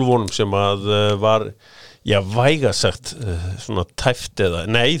af Úlfunum sem að var væga sagt svona tæft eða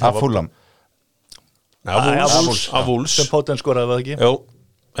nei, af Fulham af Wolves sem Póten skoraði það ekki. Jú,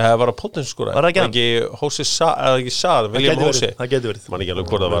 Það var að Potens skora. Var það ekki hann? Ekki Hósi ekki Sað, William Hósi. Það getur verið. Man ekki alveg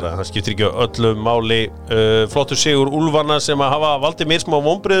hvort það var. Það skiptir ekki öllu máli. Flottur sigur Úlfarna sem að hafa valdið mér smá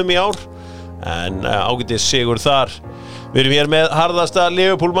vonbrigðum í ár. En ágætis sigur þar. Við erum hér með harðasta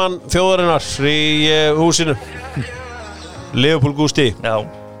Liverpool-mann þjóðarinnar í húsinu. Liverpool Gústi. Já.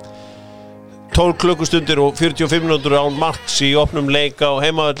 12 klukkustundir og 45 minútur án marks í opnum leik á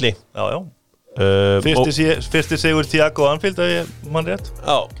heimavelli. Já. Fyrsti sigur Thiago Anfield að ég mann rétt.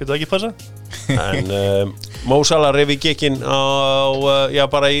 Já. Getur það ekki passa? En Mo Salah reif í gekkin á,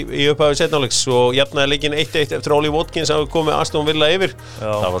 bara í upphafi seinnáleiks og jafnaði leikinn 1-1 eftir Oli Watkins að komið Aston Villa yfir.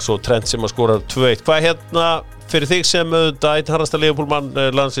 Já. Það var svo Trent sem að skora 2-1. Hvað fyrir þig sem eitt harðasta Liverpool-mann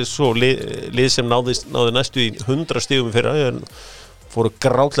landsins svo lið sem náði næstu í 100 stigum í fyrra, fóru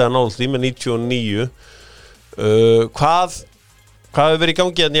grátlega nálægt í með 99. Hvað hefur verið í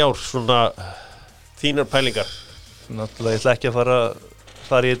gangi hérna í ár, svona þínar pælingar? Náttúrulega ég ætla ekki að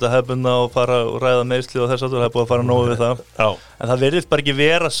fara í þetta hefbundna og fara og ræða meiðsli og þess að það er búið að fara nógu við það. Já. En það virðist bara ekki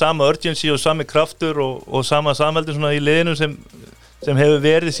vera sama urgency og sami kraftur og sama samveldi svona í liðinu sem hefur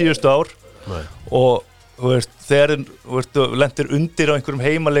verið síðustu ár. Nei. Og þú veist, þegar þú lentir undir á einhverjum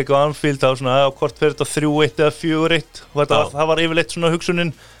heimaleik á Anfield þá svona hvort fyrir þetta 3-1 eða 4-1 það var yfirleitt svona hugsunin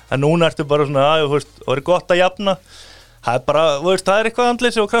en núna ertu bara svona þú veist, og er gott að jafna það er bara, þú veist, það er eitthvað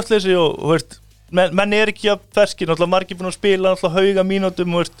andleysi og kraftleysi og þú veist, menn er ekki að ferski, náttúrulega margir búin að spila náttúrulega hauga mínútum,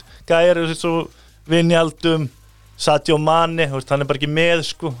 þú veist, gæjar svo Wijnaldum, Sadio Mane þú veist, hann er bara ekki með,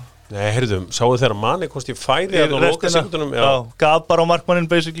 sko Nei, heyrðum, sáu þegar Mane kosti færi að loka sekundunum, já, gaf bara á markmanninn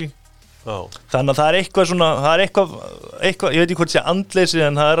basically. Já. Þannig að það er eitthvað svona, það er eitthvað, ég veit ekki hvort sé andleysi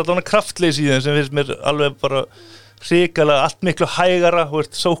en það er allavega kraftleysi í þeim sem finnst mér alveg bara hrikalega allt miklu hægara, þú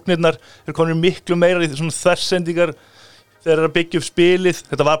veist, sóknirnar eru komin miklu meira í svona þversendingar þegar það er að byggja upp spilið,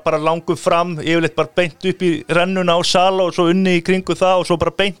 þetta var bara langur fram, yfirleitt bara beint upp í rennuna á Sala og svo unni í kringu það og svo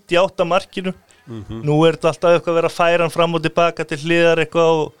bara beint í átt að markinu. Nú er þetta alltaf eitthvað að vera að færa hann fram og tilbaka til hliðar eitthvað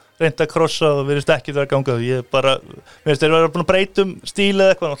og reynda að krossa og virðist ekki það að ganga. Ég bara, mér finnst þeir vera búin að breyta stíl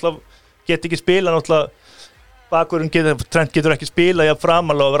eða eitthvað, náttúrulega get ekki spila náttúrulega bakurinn Trent getur ekki spila jafn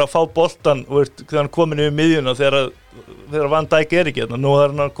framalega og vera að fá boltan þegar hann komin yfir miðjuna þegar Van Dijk er ekki nú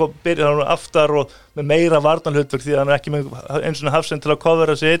er hann aftar og með meira varnarhlutverk því að hann er ekki með eins og hafsend til að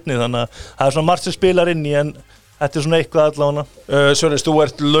covera sig einni þannig að það er svona margt sem spilar inn í en þetta er svona eitthvað allavega. Svennis, þú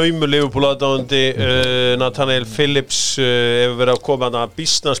ert laumur Liverpool aðdáandi, Nathaniel Phillips hefur verið að koma að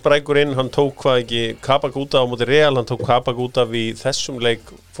býsna sprækur inn, hann tók hvað ekki Kabak út af á móti Real, hann tók Kabak út af í þessum leik,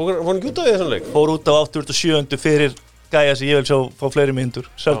 fór hann ekki út af í þessum leik? Fór út af 87. fyrir gæja sem ég vil sjá fá fleiri myndur,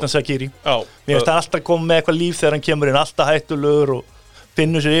 Sjálfdan Sakiri. Mér finnst það alltaf koma með eitthvað líf þegar hann kemur inn, alltaf hættulegur og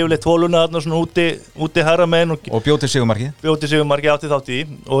finnur sér yfirleitt hóluna þarna svona úti herramenn og bjóti sigurmarki átti þátt í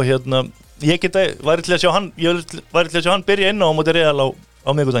og ég væri til að sjá hann byrja inn á móti Real á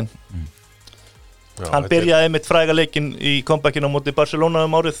miðvikudaginn. Hann byrjaði einmitt fræga leikinn í comebackinu á móti Barcelona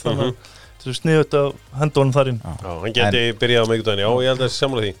árið þannig að þetta er sniðugt að henda honum þar inn. Já, hann geti byrjað á miðvikudaginn, já, ég held að það sé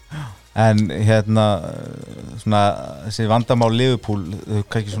sammála því. En svona þessi vandamál Liverpool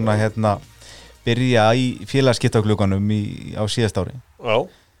kannski svona byrja í félagaskiptaglugganum á síðast ári. Já.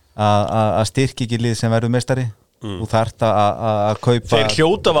 Að styrkja ekki lið sem verður meistari. Þú þarft að kaupa Þeir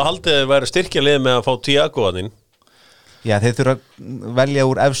hljóta að haldið að vera styrkja lið með að fá Thiago að þinn. Já, þeir þurfa að velja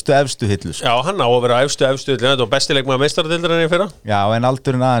úr efstu hillu. Já, hann á að vera efstu hillu. Þetta var besti leikmaður meistaradeildarinnar í fyrra. Já, en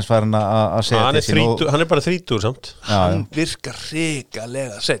aldurinn aðeins var hann að segja hann er bara 30 samt. Hann virkar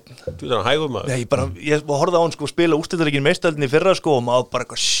hrikalega seinna. Þú er hann hægur maður. Ég horfði á hann spila úrslitaleikin í meistaradeildinni í fyrra og maður bara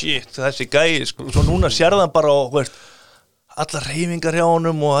eitthvað shit, þessi gæi svo núna sérði hann bara og allar reyfingar hjá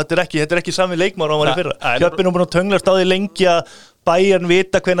honum og þetta er ekki sami leikmaður á hann var í fyrra. Hjöppin er búin að tönglast á því lengi að Bayern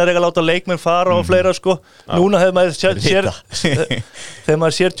vita hvenær er að láta leikmenn fara og fleira Núna hefur maður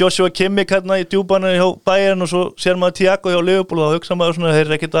sér Joshua Kimmich hérna í djúbanu hjá Bayern og svo sér maður Thiago hjá Liverpool og þá hugsa maður svona þeir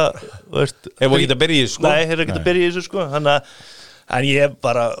eru ekkert að Þeir voru ekkert að byrja í þessu Nei, þeir eru ekkert að byrja í þessu En ég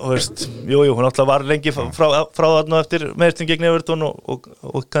bara, jú, hún alltaf var lengi frá þarna eftir meðstin gegn Everton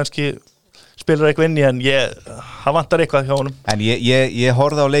og kannski spilar eitthvað inn í en hann vantar eitthvað hjá honum. En ég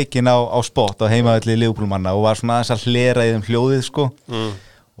horfði á leikinn á spott á heimavelli Liverpoolmanna og var svona aðeins að hlera í þeim hljóðið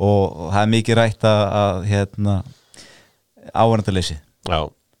og það er mikið rætt að áhörndaleysi. Já.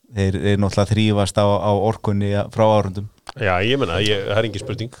 Þeir náttúrulega þrífast á orkunni frá áhörndum. Já, ég meina, það er engin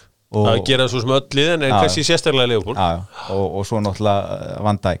spurning. Það gera svo sem öll liðin en kannski sérstaklega Liverpool. Já, og svo náttúrulega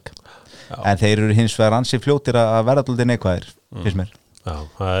Van Dijk. En þeir eru hins vegar ansi fljótir að verða alltaf neikvæðir, finnst mér. Já,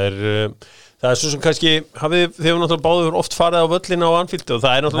 það er svo sem kannski þeir hefur náttúrulega báður oft farið á völlina á Anfield og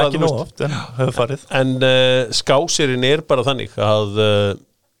það er náttúrulega ekki nóg oft en hefur farið en skásirinn er bara þannig að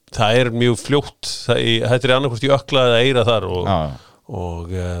það er mjög fljótt þetta er annarkvort í ökla eða eira þar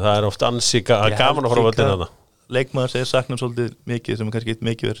og það oft ansi gaman að fara á völlina þarna. Leikmaður segir saknar svolítið mikið sem kannski ekki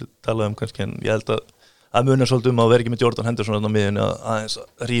mikið verið talað kannski, en ég held að munar svolítið að vera ekki með Jordan Henderson á miðjunni að aðeins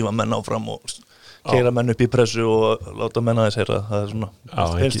rífa menn áfram og keyra menn upp í pressu og láta menn aðeins heyra. Það svona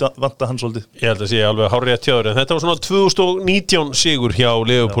helst vanta hann svolítið. Ég held að sé alveg hárrétt hjá þér, en þetta var svona 2019 sigur hjá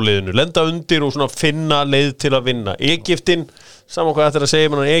Liverpool-liðinu, lenda undir og svona finna leið til að vinna. Egyptin, saman hvað þetta að segja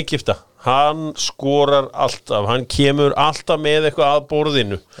með hann Egypta, hann skorar alltaf, hann kemur alltaf með eitthvað að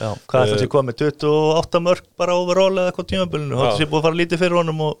borðinu. Já, hvað er það sem komið, 28 mörk bara overall eða eitthvað tímabilinu, það sé búið að fara lítið fyrir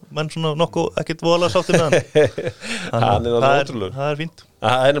honum og menn svona nokkuð ekkert vola sátti með hann. Það er fínt.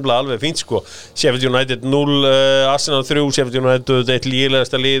 Það er nefnilega alveg fínt sko. Sheffield United 0, Arsenal 3, Sheffield United eitt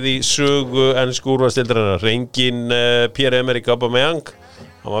lélegasta lið í sögu ensku úrvalsdeildarinnar. Engin Pierre-Emerick Aubameyang,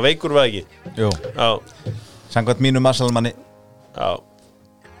 hann var veikur var ekki? Jú, samkvæmt mínum Arsenal-manni. Já,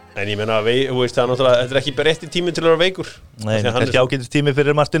 en ég meina þú veist það náttúrulega, þetta ekki bara rétti tími til að vera veikur. Nei, kannski ágætis tími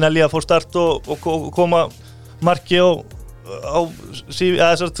fyrir Martinelli að fá start og koma marki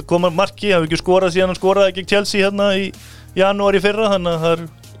koma marki, hann hefur ekki skorað síðan hann skoraði gegn Chelsea hérna í janúar í fyrra, þannig að það er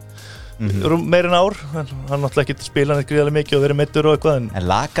meir en ár, hann náttúrulega ekki spila hann gríðarlega mikið og verið meiddur og eitthvað. En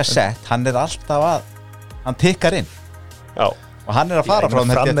Lacazette, hann er alltaf hann tikkar inn. Já. Og hann er að fara frá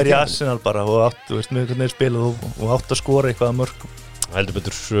fram í Arsenal bara og átt, þú veist, með hvernig þeir spila og átt að skora eitthvað að mörgum. Heldur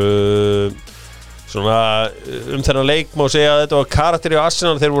betur svona þennan leik má segja að þetta var karakter í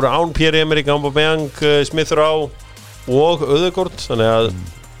Arsenal, þeir voru án Pierre-Emerick Aubameyang, Smith Rowe og Ødegaard, þannig að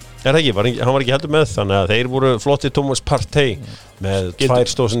hann var ekki heldur með, þannig að þeir voru flotti. Thomas Partey með 2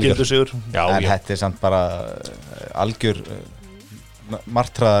 stóðsendingar. Skildu sigur. En þetta er samt bara algjör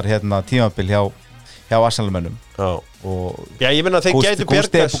martraðar tímabil hjá Arsenal-mönnum. Já, ég meina þeir gætu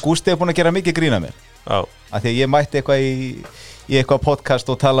bjargast. Gústi er búin að gera mikið grín að mér. Já. Af því að ég mætti eitthvað í eitthvað podcast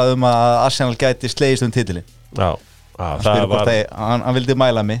og talaði að Arsenal gæti slegist titilinn. Já. Það var hann vildi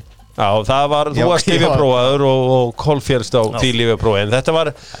mæla mig. Já, það var, þú varst lífeprófaður og Kolfjörst á því lífeprófi, en þetta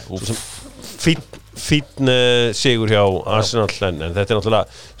var fínn sigur hjá Arsenal, en þetta er náttúrulega,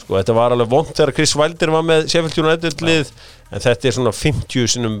 sko, þetta var alveg vont þegar Chris Wilder var með Sheffield United lið, en þetta er svona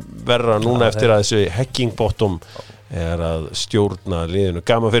 50 sinnum verra núna eftir að þessu Heckingbottom er að stjórna liðinu.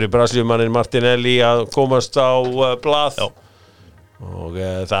 Gaman fyrir Brasilíumannin Martinelli að komast á blað. Og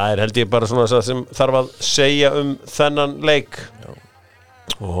það er held ég bara svona það sem þarf að segja þennan leik.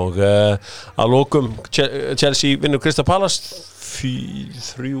 Og að lokum Chelsea vinnur Crystal Palace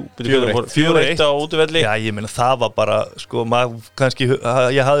 4-1 á útivelli. Já, ég meina það var bara sko, kannski,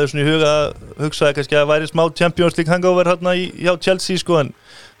 ég hafði svona í huga hugsaði kannski að væri smá Champions League hangover hérna hjá Chelsea sko, en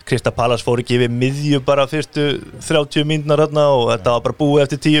Crystal Palace fór ekki yfir miðju bara fyrstu 30 mínútur hérna og þetta var bara búið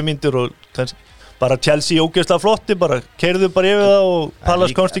eftir 10 mínútur og kannski bara Chelsea ógeðslega flotti, bara keyrðu bara yfir það og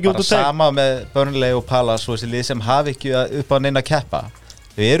Palace komst ekki út úr teik. Sama með Burnley og Palace og þessi lið sem hafi ekki upp á neina keppa.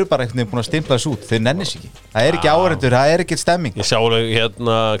 Þau eru bara einhvern veginn búin að stimpla þessu út, þau nennis ekki. Það er ekki áhorfendur, það er ekki stemming. Ég sá alveg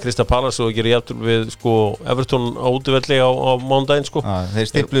hérna Crystal Palace og gerir jafnvel við sko Everton á útivelli á mánudaginn sko.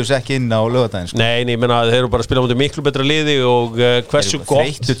 Þeir stimpluðu sér ekki inn á laugardaginn sko. Nei, ég meina þeir eru bara að spila mútið miklu betra liði og hversu gott.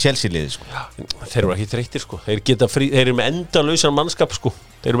 Þreyttu Chelsea liði sko. Þeir eru ekki þreyttir sko. Þeir eru með endalausan mannskap sko.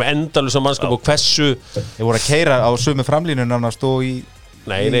 Þeir eru með endalausan mannskap og hversu. Þeir voru að keyra á sömu framlínu nánast og í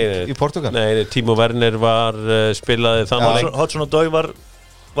Portugal. Nei, Timo Werner var spilaði þannig leik. Hudson Odoi var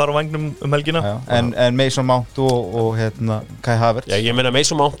á vagnum helgina. En Mason Mount og Kai Havertz. Já, ég meina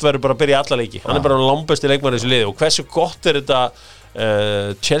Mason Mount verður bara að byrja alla leiki. Hann er bara langbesti leikmaður í þessu liði og hversu gott er þetta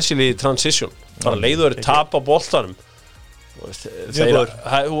Chelsea liði transition. Bara leiður tapa boltanum. Þú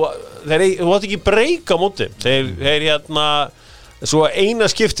átt ekki breyka á móti. Þeir hérna svo eina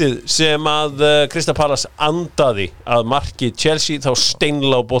skiptið sem að Crystal Palace andaði að marki Chelsea þá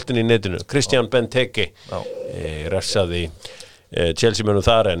steinla á boltin í netinu. Christian Benteke refsaði Chelsea mönum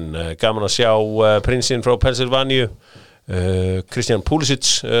þar, en gaman að sjá prinsinn frá Pennsylvania Christian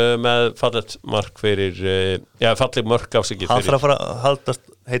Pulisic með fallet mark fyrir falleg mörk afsikið fyrir. Hann þarf að fara að haldast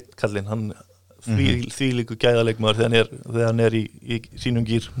heitt kallinn, hann þvílíku gæðaleikmaður þegar hann er í sínum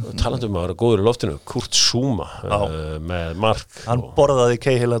gýr. Talandi að vera góður í loftinu, Kurt Zouma með mark. Hann borðaði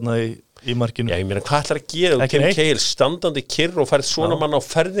Cahill hérna í markinu. Já, ég meina, hvað ætlar að gera? Cahill standandi kyrr og færð svona mann á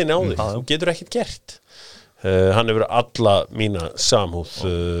ferðinni á þig. Þú getur ekkert gert. Hann hefur alla mína samhúð,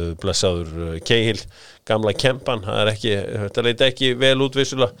 blessaður Cahill, gamla kempan. Þetta leita ekki vel út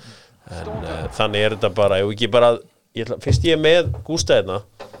vissulega, en þannig er þetta bara, ef ekki bara fyrst ég er með Gústa þá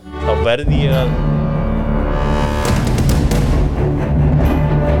verði ég að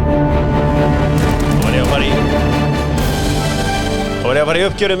þá var ég að fara í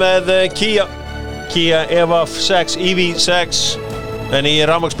uppgjöru með Kia EVA 6 EV6, en í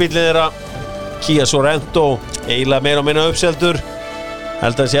rafmagnsbílinn þeirra Kia Sorento, eiginlega meira og minna uppseldur.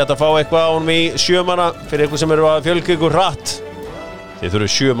 held að sé hægt að fá eitthvað á honum í 7 manna fyrir eitthvað sem eru að fjölga ykkur hratt. Þið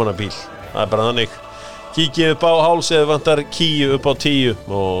þurfum 7 manna bíl, það bara þannig. Kíkið upp á háls eða vantar kíu upp á 10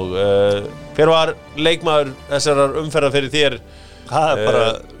 og hver var leikmaður þessarar umferðar fyrir þér? Það bara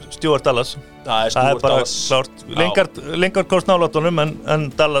Stuart Dallas. Það Það Stuart bara Dallas. klárt. Lengar kost nálátunum en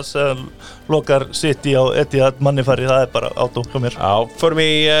Dallas lokar City á Etihad mannifæri, það bara átó hjá mér. Já, förum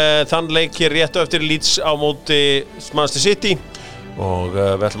í þann leik hér rétt eftir Leeds á móti Manchester City og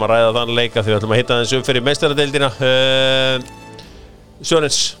við ætlum að ræða þann leika því við ætlum að hitta þessu upp fyrir meistaradeildina.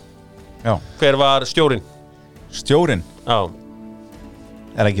 Sörens, Já, hver var stjórinn? stjórinn Já,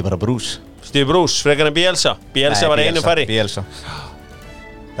 ekki bara Bruce. Steve Bruce, frekar en Bielsa. Bielsa var einu færi. Bielsa.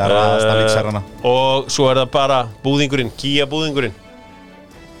 Það var aðasta líksarana. Og svo það bara búðingurinn, Kia búðingurinn.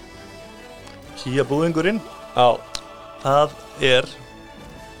 Kia búðingurinn, Já, það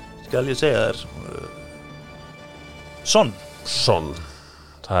skal ég segja þér, Son.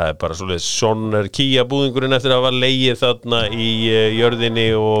 Það bara svoleiðis. Son Kia búðingurinn eftir að hafa legið þarna í jörðinni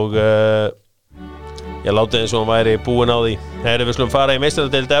og ég látið eins og hann væri búinn á því. Við skulum fara í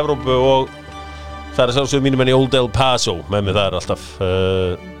meistaradeild Evrópu og það sjálfsögum mínum enn í Old El Paso með mig það alltaf.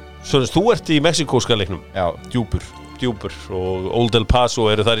 Sörens, þú ert í mexikóska leiknum. Já, djúpur. Og Old El Paso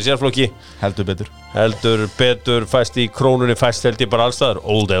eru þar í sérflokki. Heldur betur. Fæst í krónunni, fæst held ég bara allstaðar.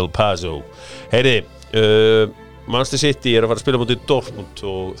 Old El Paso. Heyri, Manchester City að fara að spila mútið Dortmund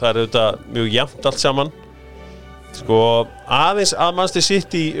og það þetta mjög jafnt allt saman. Sko, aðeins að Manchester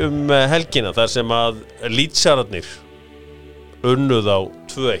City helgina þar sem að Leedsararnir unnuð á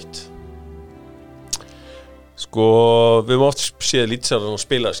 2-1. Sko, við höfum oft séð Leedsararnir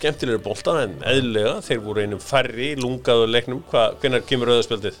spila skemmtilegri bolta en eðlilega, þeir voru einum færri lungaðu leiknum. Hvenær kemur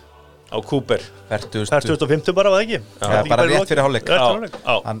rauðaspjaldið? Á Cooper 40.50 bara, var það ekki? Já, bara rétt fyrir hálfleik.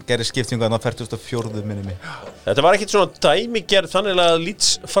 Já. Hann gerir skiptingu á 44. minni mig. Þetta var ekkert svona dæmigerð þannig að Leeds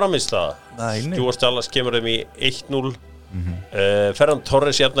framist það. Nei. Stuart Dallas kemur þeim í 1-0. Ferran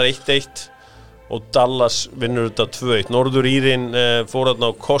Torres jafnar 1-1 og Dallas vinnur þetta 2-1. Norður Írinn fór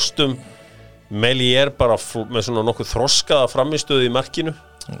þarna á kostum. Melier bara með svona nokkuð þroskaða framistöðu í markinu.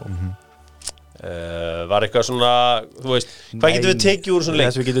 Var eitthvað svona, þú veist, hvað getum við tekið úr svona leik?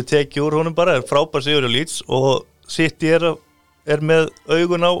 Það sem við getum tekið úr honum bara frábær sigur á Leeds og City er með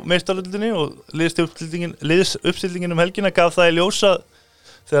augun á meistaralöldinni og liðsuppstillingin helgina gaf það í ljósa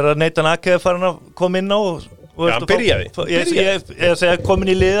þegar Nathan Ake farin að koma inn á Já, hann byrjaði. Ég segja komin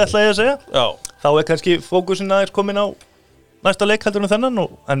í liðið ætla ég að segja. Já. Þá kannski fókusin aðeins komin á næsta leik heldur en þennan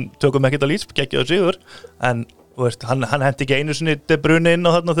en tökum ekkert að Leeds, geggjaður sigur en veist, hann hendi ekki einu sinni De Bruyne inn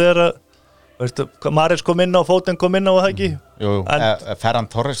á þarna þegar Mahrez kom inn á, Foden kom inn á það ekki. Jú, Ferran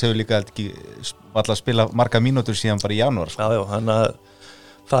Torres hefur líka ekki alltaf spilað marga mínútur síðan bara í janúar. Já,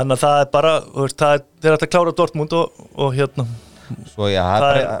 þannig að það bara, það er að klára Dortmund og hérna. Svo já,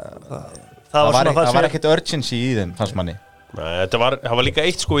 það var ekkert urgency í þeim, fannst manni. Nei, það var líka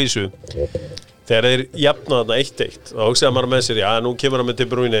eitt sko í þessu. Þegar þeir jafnaði þarna 1-1, þá hugsaði maður með sér, já, nú kemur hann með De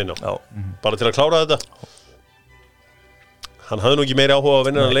Bruyne inn á. Bara til að klára þetta. Hann hafði nú ekki meiri áhuga að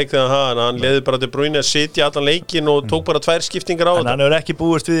vinna hann leik þegar hann leiði bara De Bruyne að sitja allan leikin og tók bara 2 skiptingar á þetta. En hann hefur ekki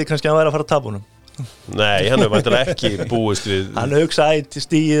búist við því kannski að hann væri að fara að tapa honum. Nei, hann hefur vantilega ekki búist við. Hann hugsaði til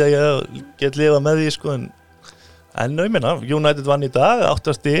stíð að ég get lifað með því sko en ég meina, United vann í dag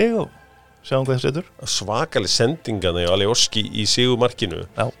 8 stig og sjáum hvað það setur. Svakalig sendingana í Alioski í sigurmarkinu.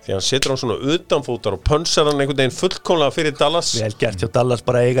 Því hann setur hann svona utanfótar og pönsar hann einhvern veginn fullkomlega fyrir Dallas. Vel gert hjá Dallas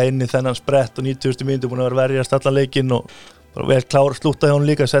bara eiga inn í þennan sprett og 90. mínútu búin að vera verjast allan leikinn og bara vel klár slúta hjá hann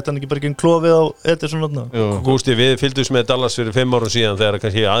líka, setta hann ekki bara ekki klofið á Ederson þarna. Gústi, við fylgdumst með Dallas fyrir 5 árum síðan þegar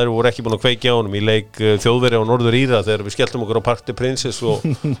kannski aðrir voru ekki búin að kveikja á honum í leik Þjóðverja og Norður Íra þegar við skelltum okkur á Parc des Princes og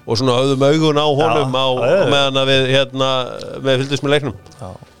svona höfðum augun á honum meðan að við fylgdumst með leiknum.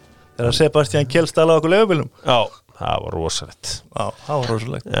 Þegar Sebastian Kjell stala okkur leigubílnum. Já, það var rosalegt. Já, það var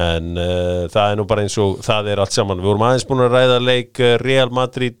rosalegt. En það nú bara eins og það allt saman. Við vorum aðeins búin að ræða leik Real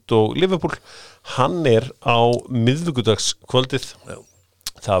Madrid og Liverpool. Hann á miðvikudagskvöldið.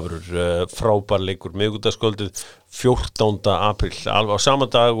 Það verður frábær leikur miðvikudagskvöldið 14. apríl alveg á sama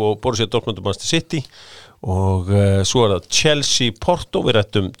dag og Borussia Dortmund og Manchester City og svo það Chelsea Porto, við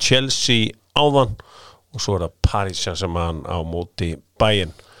rættum Chelsea áðan og svo það Paris Saint-Germain á móti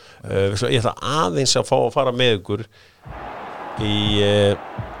Bayern. Ég ætla aðeins að fá að fara með ykkur í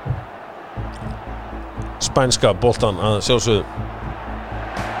spænska boltan að sjálfsögðu.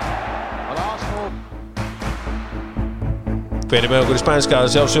 Hver með okkur í spænska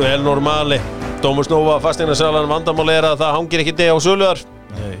að sjálfsögðu El Normale. Domus Nova, fasteignasalan, vandamáli að það hangir ekki deg á söluðar.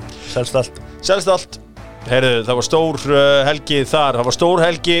 Nei, selst allt. Heyrðu, það var stór helgi þar. Það var stór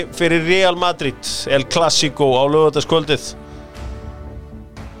helgi fyrir Real Madrid, El Clásico á laugardagskvöldið.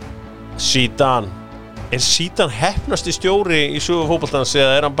 Zidane Zidane heppnasti stjóri í sögu fótboltans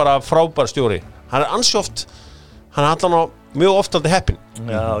eða hann bara frábær stjóri? Hann ansi oft, hann allan á mjög oft aldrei heppin.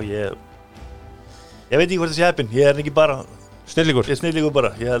 Já, ég veit ekki hvort það sé heppin, ég ekki bara Snillingur. Ég snillingur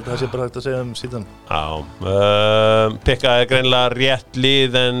bara, ég held að það sé bara hægt að segja Zidane. Já, pikkaði greinilega rétt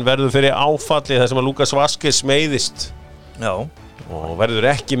lið en verður fyrir áfalli þar sem að Lucas Vázquez meiðist. Já. Og verður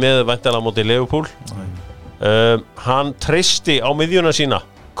ekki með væntanlega móti Liverpool. Hann treysti á miðjuna sína.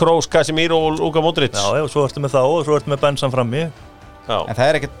 Kroos, Casemiro og Luka Modric. Já, svo ertu með þá og svo ertu með Benzan frammi. Já. En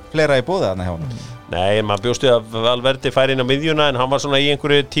það ekkert fleira í boði þarna hjá hann. Nei, maður bjóstu að Valverde færi inn á miðjuna en hann var svona í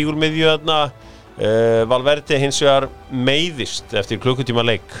einhverju tígurmiðju þarna. Valverde hins vegar meiðist eftir klukkutíma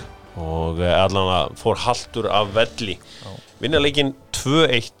leik og allan fór haltur af velli. Vinna leikinn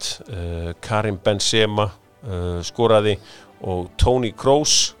 2-1. Karim Benzema skoraði og Toni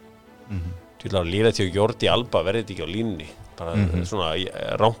Kroos til að líra til Jordi Alba verði þetta ekki á línunni. Bara svona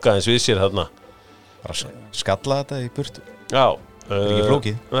rankaðins við sér þarna. Bara skalla þetta í burtu. Já. Ekki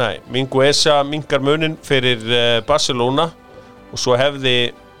flókið. Nei, Mingueza minkar munin fyrir Barcelona og svo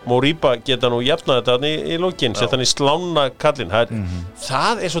hefði Moriba geta nú jafnað þetta í lokin, sett hann í slána kallinn.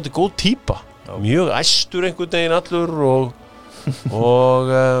 Það svolítið góð típa. Mjög æstur einhvern veginn allur og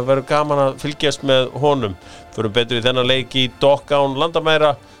verður gaman að fylgjast með honum. Förum betur í þennan leik í Dock án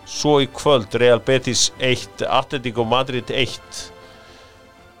landamæra. Svo í kvöld Real Betis 1, Atletico Madrid 1.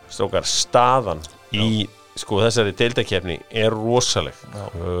 Strákar, staðan í þessari deildakeppni rosaleg.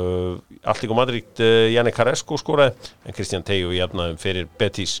 Atletico Madrid Yannick Carrasco skoraði en Christian Teo jafnaði fyrir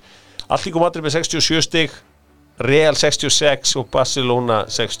Betis. Atletico Madrid með 67 stig, Real 66 og Barcelona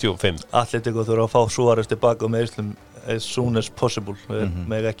 65. Atletico þurfa að fá Suárez tilbaka með Íslum as soon as possible.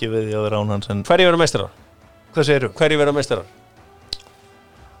 Meg ekki við því að vera án hans. Hverjir verða meistarar? Hvað segirðu? Hverjir verða meistarar?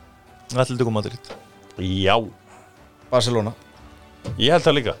 Atletico Madrid. Já. Barcelona. Ég held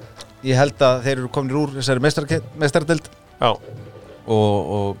það líka. Ég held að þeir eru komin úr þessari meistardeild. Já.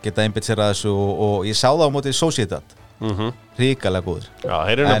 Og geta einbeitt sér að þessu og ég sá það á móti Sociedad. Ríkalega góður. Já,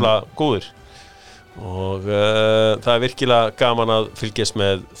 þeir eru nefnilega góðir. Og það virkilega gaman að fylgjast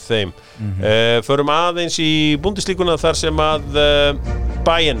með þeim. Förum aðeins í Bundesliguna þar sem að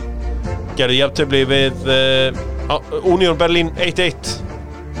Bayern gerði jafntefli við Union Berlin 1-1.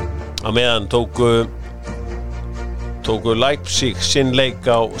 Á meðan tóku Leipzig sinn leik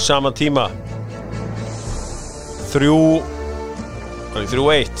á sama tíma 3-1.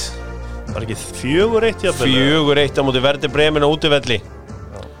 Var ekki 4-1 jafnvel? 4-1 á móti Werder Bremen á útivelli.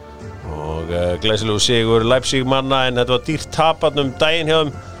 Og glæsilegu sigur Leipzig manna en þetta var dýrt taparn daginn hjá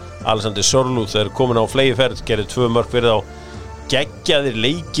þeim. Alexander Sörloth komin á fleygiferð, gerði 2 mörk fyrir þá. Geggjaðir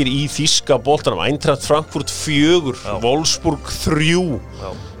leikir í þýska boltanum. Eintracht Frankfurt 4, Wolfsburg 3.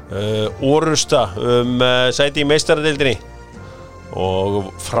 Orusta sæti í meistaradeildinni og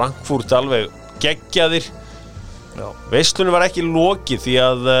Frankfurt alveg geggjaðir. Veislunni var ekki lokið því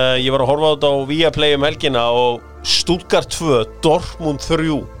að ég var að horfa á þetta á Viaplay helgina og Stuttgart 2, Dortmund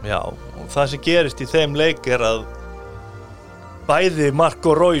 3. Já, og það sem gerist í þeim leik að bæði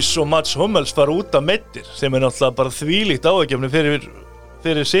Marco Reus og Mats Hummels fara út af meiddir sem náttúrulega bara þvílíkt áhugjefni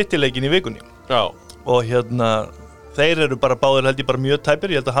fyrir City-leikin í vikunni. Já. Og þeir eru bara báðir held ég bara mjög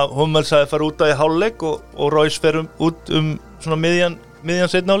tæpir. Ég held að Hummels hafi farið út af í hálfleik og Reus fer út svona miðjan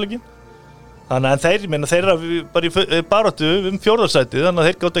seinni hálfleikin. Þannig að þeir eru bara í baráttu fjórðarsætið, þannig að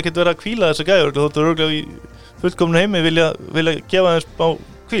þeir gátu ekkert vera að hvíla þessa gæður. Þóttu örugglega í fullkomnu heimi vilja gefa þeim á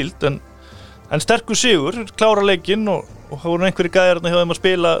hvíld, en sterkur sigur, klára leikinn og það voru einhverjir gæðir hjá þeim að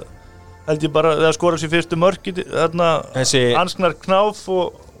spila, held ég bara, þegar skora sér fyrstu mörk, Ansgar Knauf og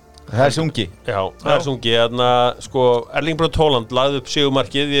það sungi. Já, það sungi. Erling Braut Haaland lagði upp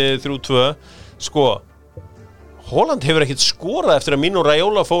sigurmarkið í 3-2. Haaland hefur ekkert skorað eftir að Mino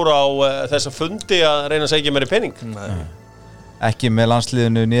Raiola fór á þessa fundi að reyna að segja meiri pening. Nei. Ekki með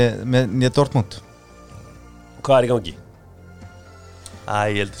landsliðinu nýja Dortmund. Hvað í gangi?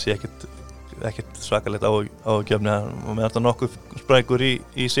 Ég held að sé ekkert svakalegt ágefni og með þetta nokkuð sprækur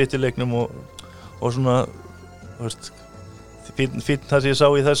í City-leiknum og svona, fínt það sem ég sá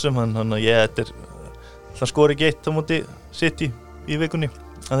í þessum, þannig að það skori ekki 1 á móti City í vikunni,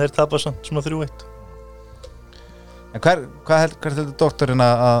 en þeir tapa svona 3-1. En hvað heldur doktorinn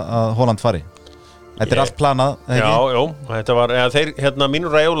að Haaland fari? Þetta allt planað, eða ekki? Já, þetta var, þeir, Mino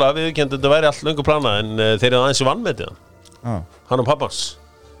Raiola viðurkenndi þetta væri allt löngu planað, en þeir eru aðeins vannmetið hann. Hann og pappans.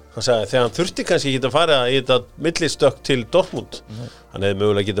 Hann sagði, þegar hann þurfti kannski ekki að fara í þetta millistökk til Dortmund, hann hefði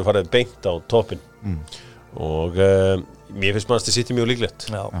mögulega getað farið beint á toppinn. Og mér finnst Manchester City mjög líklegt.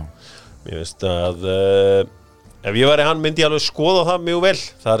 Já. Mér finnst að ef ég væri hann myndi ég alveg skoða það mjög vel.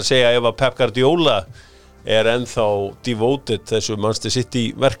 Það að segja ef að Pep Guardiola ennþá devoted þessu Manchester City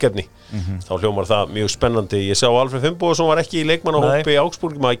verkefni þá hljómar það mjög spennandi. Ég sá Alfred Finnbogason var ekki í leikmannahópi í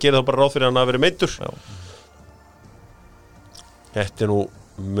Augsburg, maður gerir þá bara ráð fyrir hann að vera meiddur. Þetta nú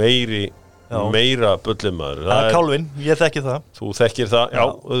meira bullimaður. Það er Kálvin, ég þekki það. Þú þekkir það, já,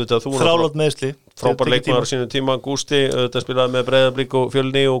 auðvitað þú Þrálát meðsli. Frábær leikmaður á sínum tíma, Gústi, auðvitað spilaði með Breiðablik og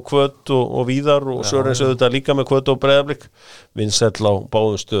Fjölni og Kvöt og Víðar og Sörens auðvitað líka með Kvöt og Breiðablik. Vinsæll á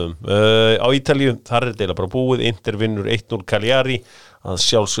báðum stöðum. Á Ítalíu, þar deila bara búið, Inter vinnur 1-0 Cagliari, að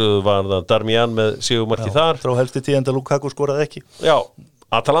sjálfsögðu var það Darmian með sigurmarki þar. Frá helsti tíðenda Lukaku skoraði ekki. Já.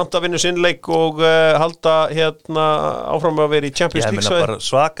 Atalanta vinnur sinnleik og halda áfram að vera í Champions League. Ég meina bara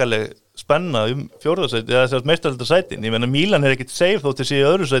svakaleg spenna fjórðasæti, eða þess að meistardeildarsætin. Ég meina Milan ekkert safe þótt þessi í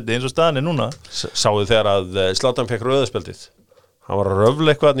öðru sæti eins og staðan núna. Sáðu þegar að Zlatan fekk rauðaspjaldið. Hann var að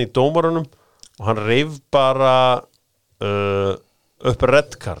röfla eitthvað í dómarunum og hann reif bara upp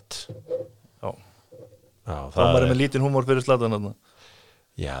red card. Já, það var með lítinn húmor fyrir Zlatan þarna.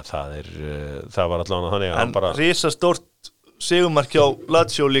 Já, það var allavega þannig að hann bara risastórt sigurmark hjá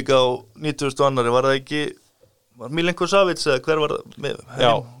Lazio líka á 92. Var það ekki Milenko Savic eða hver var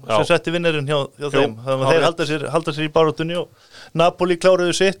það sem setti vinnerinn hjá þeim. Þannig að þeir halda sér í baráttunni og Napoli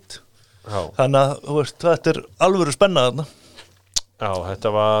kláruðu sitt. Þannig að þetta alvöru spenna þarna. Já,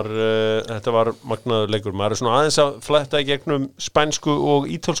 þetta var magnaður leikur. Maður svona aðeins að fletta í gegnum spænsku og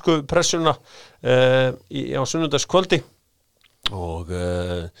ítölsku pressuna á sunnudagskvöldi og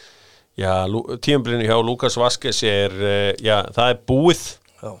tímabilinu hjá Lucas Vázquez það búið.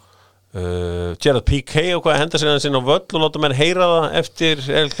 Gerard Piqué og hvað henda sér hann inn á völl og láta menn heyra það eftir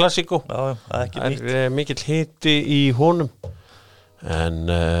El Clasico. Það er mikill hiti í honum en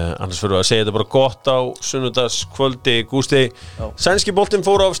annars fyrir að segja þetta bara gott á sunnudagskvöldi. Gústi, sænski boltinn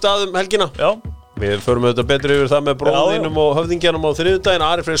fór á staðum helgina. Við förum auðvitað betur yfir það með bróðinum og höfðingjanum á þriðjudaginn.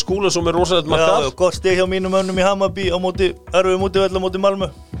 Ari Freyr Skúlason með rosalegt mark þar. Gott stig hjá mínum mönnum í Hammarby á móti erfiðum útivelli á móti Malmö.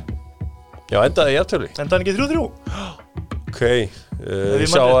 Já, endaði jafntefli. Endaði ekki 3-3. Ok, ég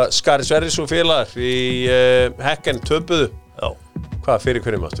sá að Skari Sverris og félagar í Hekken töpuðu. Hvað fyrir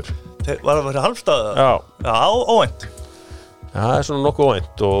hverjum aftur? Var það fyrir Halmstad? Já, óvænt. Það er svona nokkuð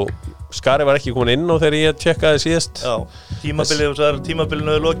óvænt og Skari var ekki komin inn á þegar ég tjekkaði síðast. Já,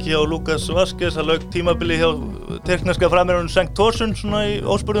 tímabilinu loki hjá Lucas Vázquez, það lauk tímabili hjá tekniska framherjanum Cenk Tosun svona í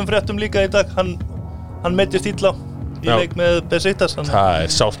óspurðum fréttum líka í dag. Hann meiddist illa í leik með Besiktas. Það er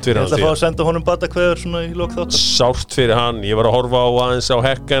sárt fyrir hann. Ég ætla að fá að senda honum batakveður svona í lok þáttar. Sárt fyrir hann. Ég var að horfa á aðeins á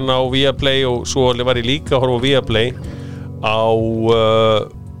Hekken á Viaplay og svo var ég líka að horfa á Viaplay á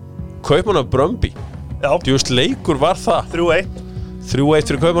Kaupmannahöfn Brøndby. Já. Djúst leikur var það. 3-1. 3-1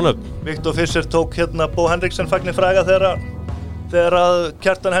 fyrir Kaupmannahöfn. Viktor Fischer tók Bo Henriksen fagnir fræga þegar að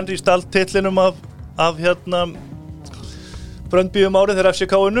Kjartan Henry stal titlinum af Brøndby árið þegar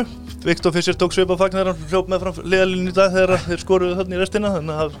FCK unnu. Viktor Fischer tók svipa fagnar og hljóp með fram liðalínu í dag þegar þeir skoruðu þarna í restina,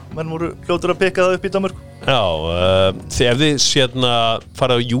 þannig að menn voru hljótur að pikka það upp í Danmörku. Já, ef þið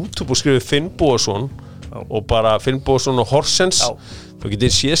fara á YouTube og skrifu Finnbogason og bara Finnbogason og Horsens, þá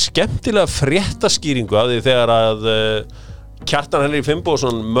getið séð skemmtilega fréttaskýringu af því þegar að Kjartan Henry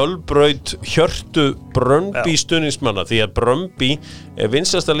Finnbogason mölbraut hjörtu Brøndby stuðningsmanna því að Brøndby er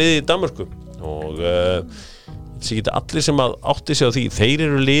vinsælasta liðið í Danmörku og það geta allir sem átti sig á því, þeir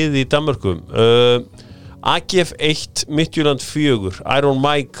eru liðið í Danmörku. AGF 1, Midtjylland 4, Iron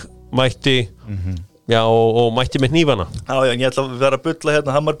Mike mætti og mætti með hnífana. Já, ég ætla að vera að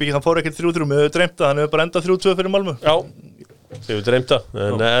bulla Hammarby, hann fór ekkert 3-3, við höfum dreymt það, hann hefur bara endað 3-2 fyrir Malmö. Já, þið hefur dreymt það,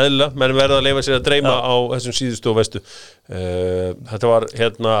 en eðlilega, menn verða að leyfa sér að dreyma á þessum síðustu og vestu. Þetta var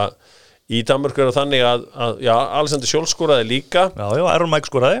í Danmörku er þannig að Alexander Scholz skoraði líka. Já, Iron Mike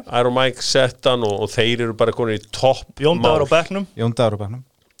skoraði. Iron Mike sett hann og þeir eru bara konur í topp. Jón Dagur á bekknum.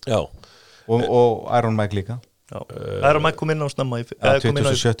 Já. Og Iron Mike líka. Iron Mike kom inn á snemma í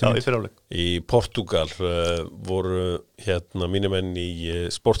fyrirháleik. Í Portugal voru mínir menn í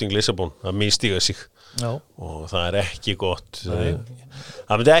Sporting Lissabon að misstíga sig. Já. Og það er ekki gott.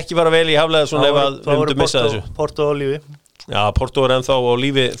 Það myndi ekki fara vel í haflega svona ef að við myndum missa þessu. Porto og lífi. Já, Porto er ennþá á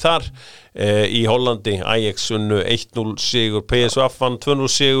lífi þar í Hollandi. Ajax unnu 1-0 sigur, PSV vann 2-0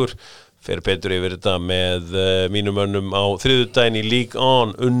 sigur. Fer betur yfir þetta með mínum mönnum á þriðjudaginn í League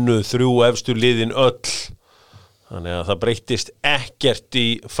On, unnu 3 efstu liðin öll. Þannig að það breyttist ekkert í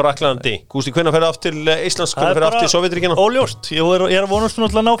Frakklandi. Gústi, hvenær ferðu aftur til Íslands, hvenær ferðu aftur til Sovétríkjanna? Óljóst, ég er að vonast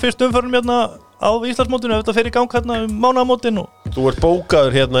náttúrulega að ná fyrst umferðum á Íslandsmótinu ef þetta fer í gang mánaðamótin. Þú ert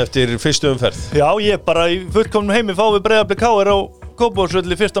bókaður eftir fyrstu umferð? Já, ég bara í fullkomnum heimi fá við Breiðablik KR á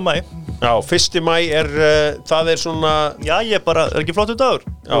Kópavogsvelli 1. maí. Já, 1. maí það er svona... Já, ég bara, er ekki flottur dagur?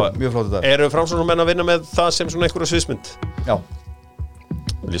 Já, mjög flottur dagur. Eru Framsóknarmenn að vinna með það sem svona einhverja sviðsmynd? Já.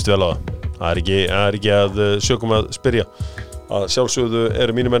 Lístu vel á það? það er ekki að sökum að spyrja að sjálfsögðu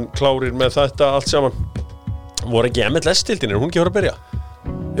eru mínir menn klárir með þetta allt saman voru ekki MLS-tildin, hún ekki að byrja?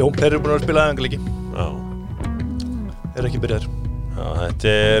 Jú, þeir eru búin að spila æfingarleiki Já, Þeir eru ekki byrjaðir já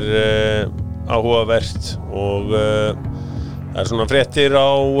þetta er áhugavert og það er svona fréttir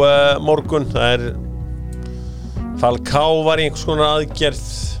á morgun það er Falcao var í einhvers konar aðgerð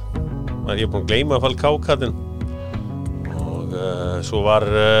ég búin að gleyma Falcao-kattinn og svo var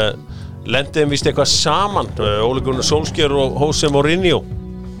lendiðum víst eitthvað saman Ole Gunnar Solskjær og Jose Mourinho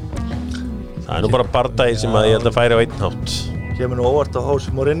það er nú bara bardagi sem að ég held að færi á einn hátt Kemur nú óvart að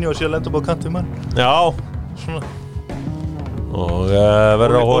Jose Mourinho sé að lenda upp á kant við mann Já Svona og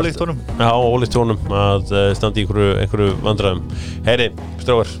verður Ólíkt honum ólíkt honum að standa í einhverju vandræðum Heyri,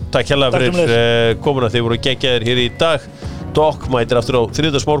 strákar, takk hérlega fyrir komuna þið voru geggjaðir hér í dag Doc mætir aftur á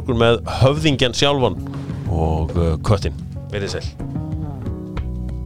þriðjudagsmorgun með höfðingjan sjálfan og köttinn verið sæl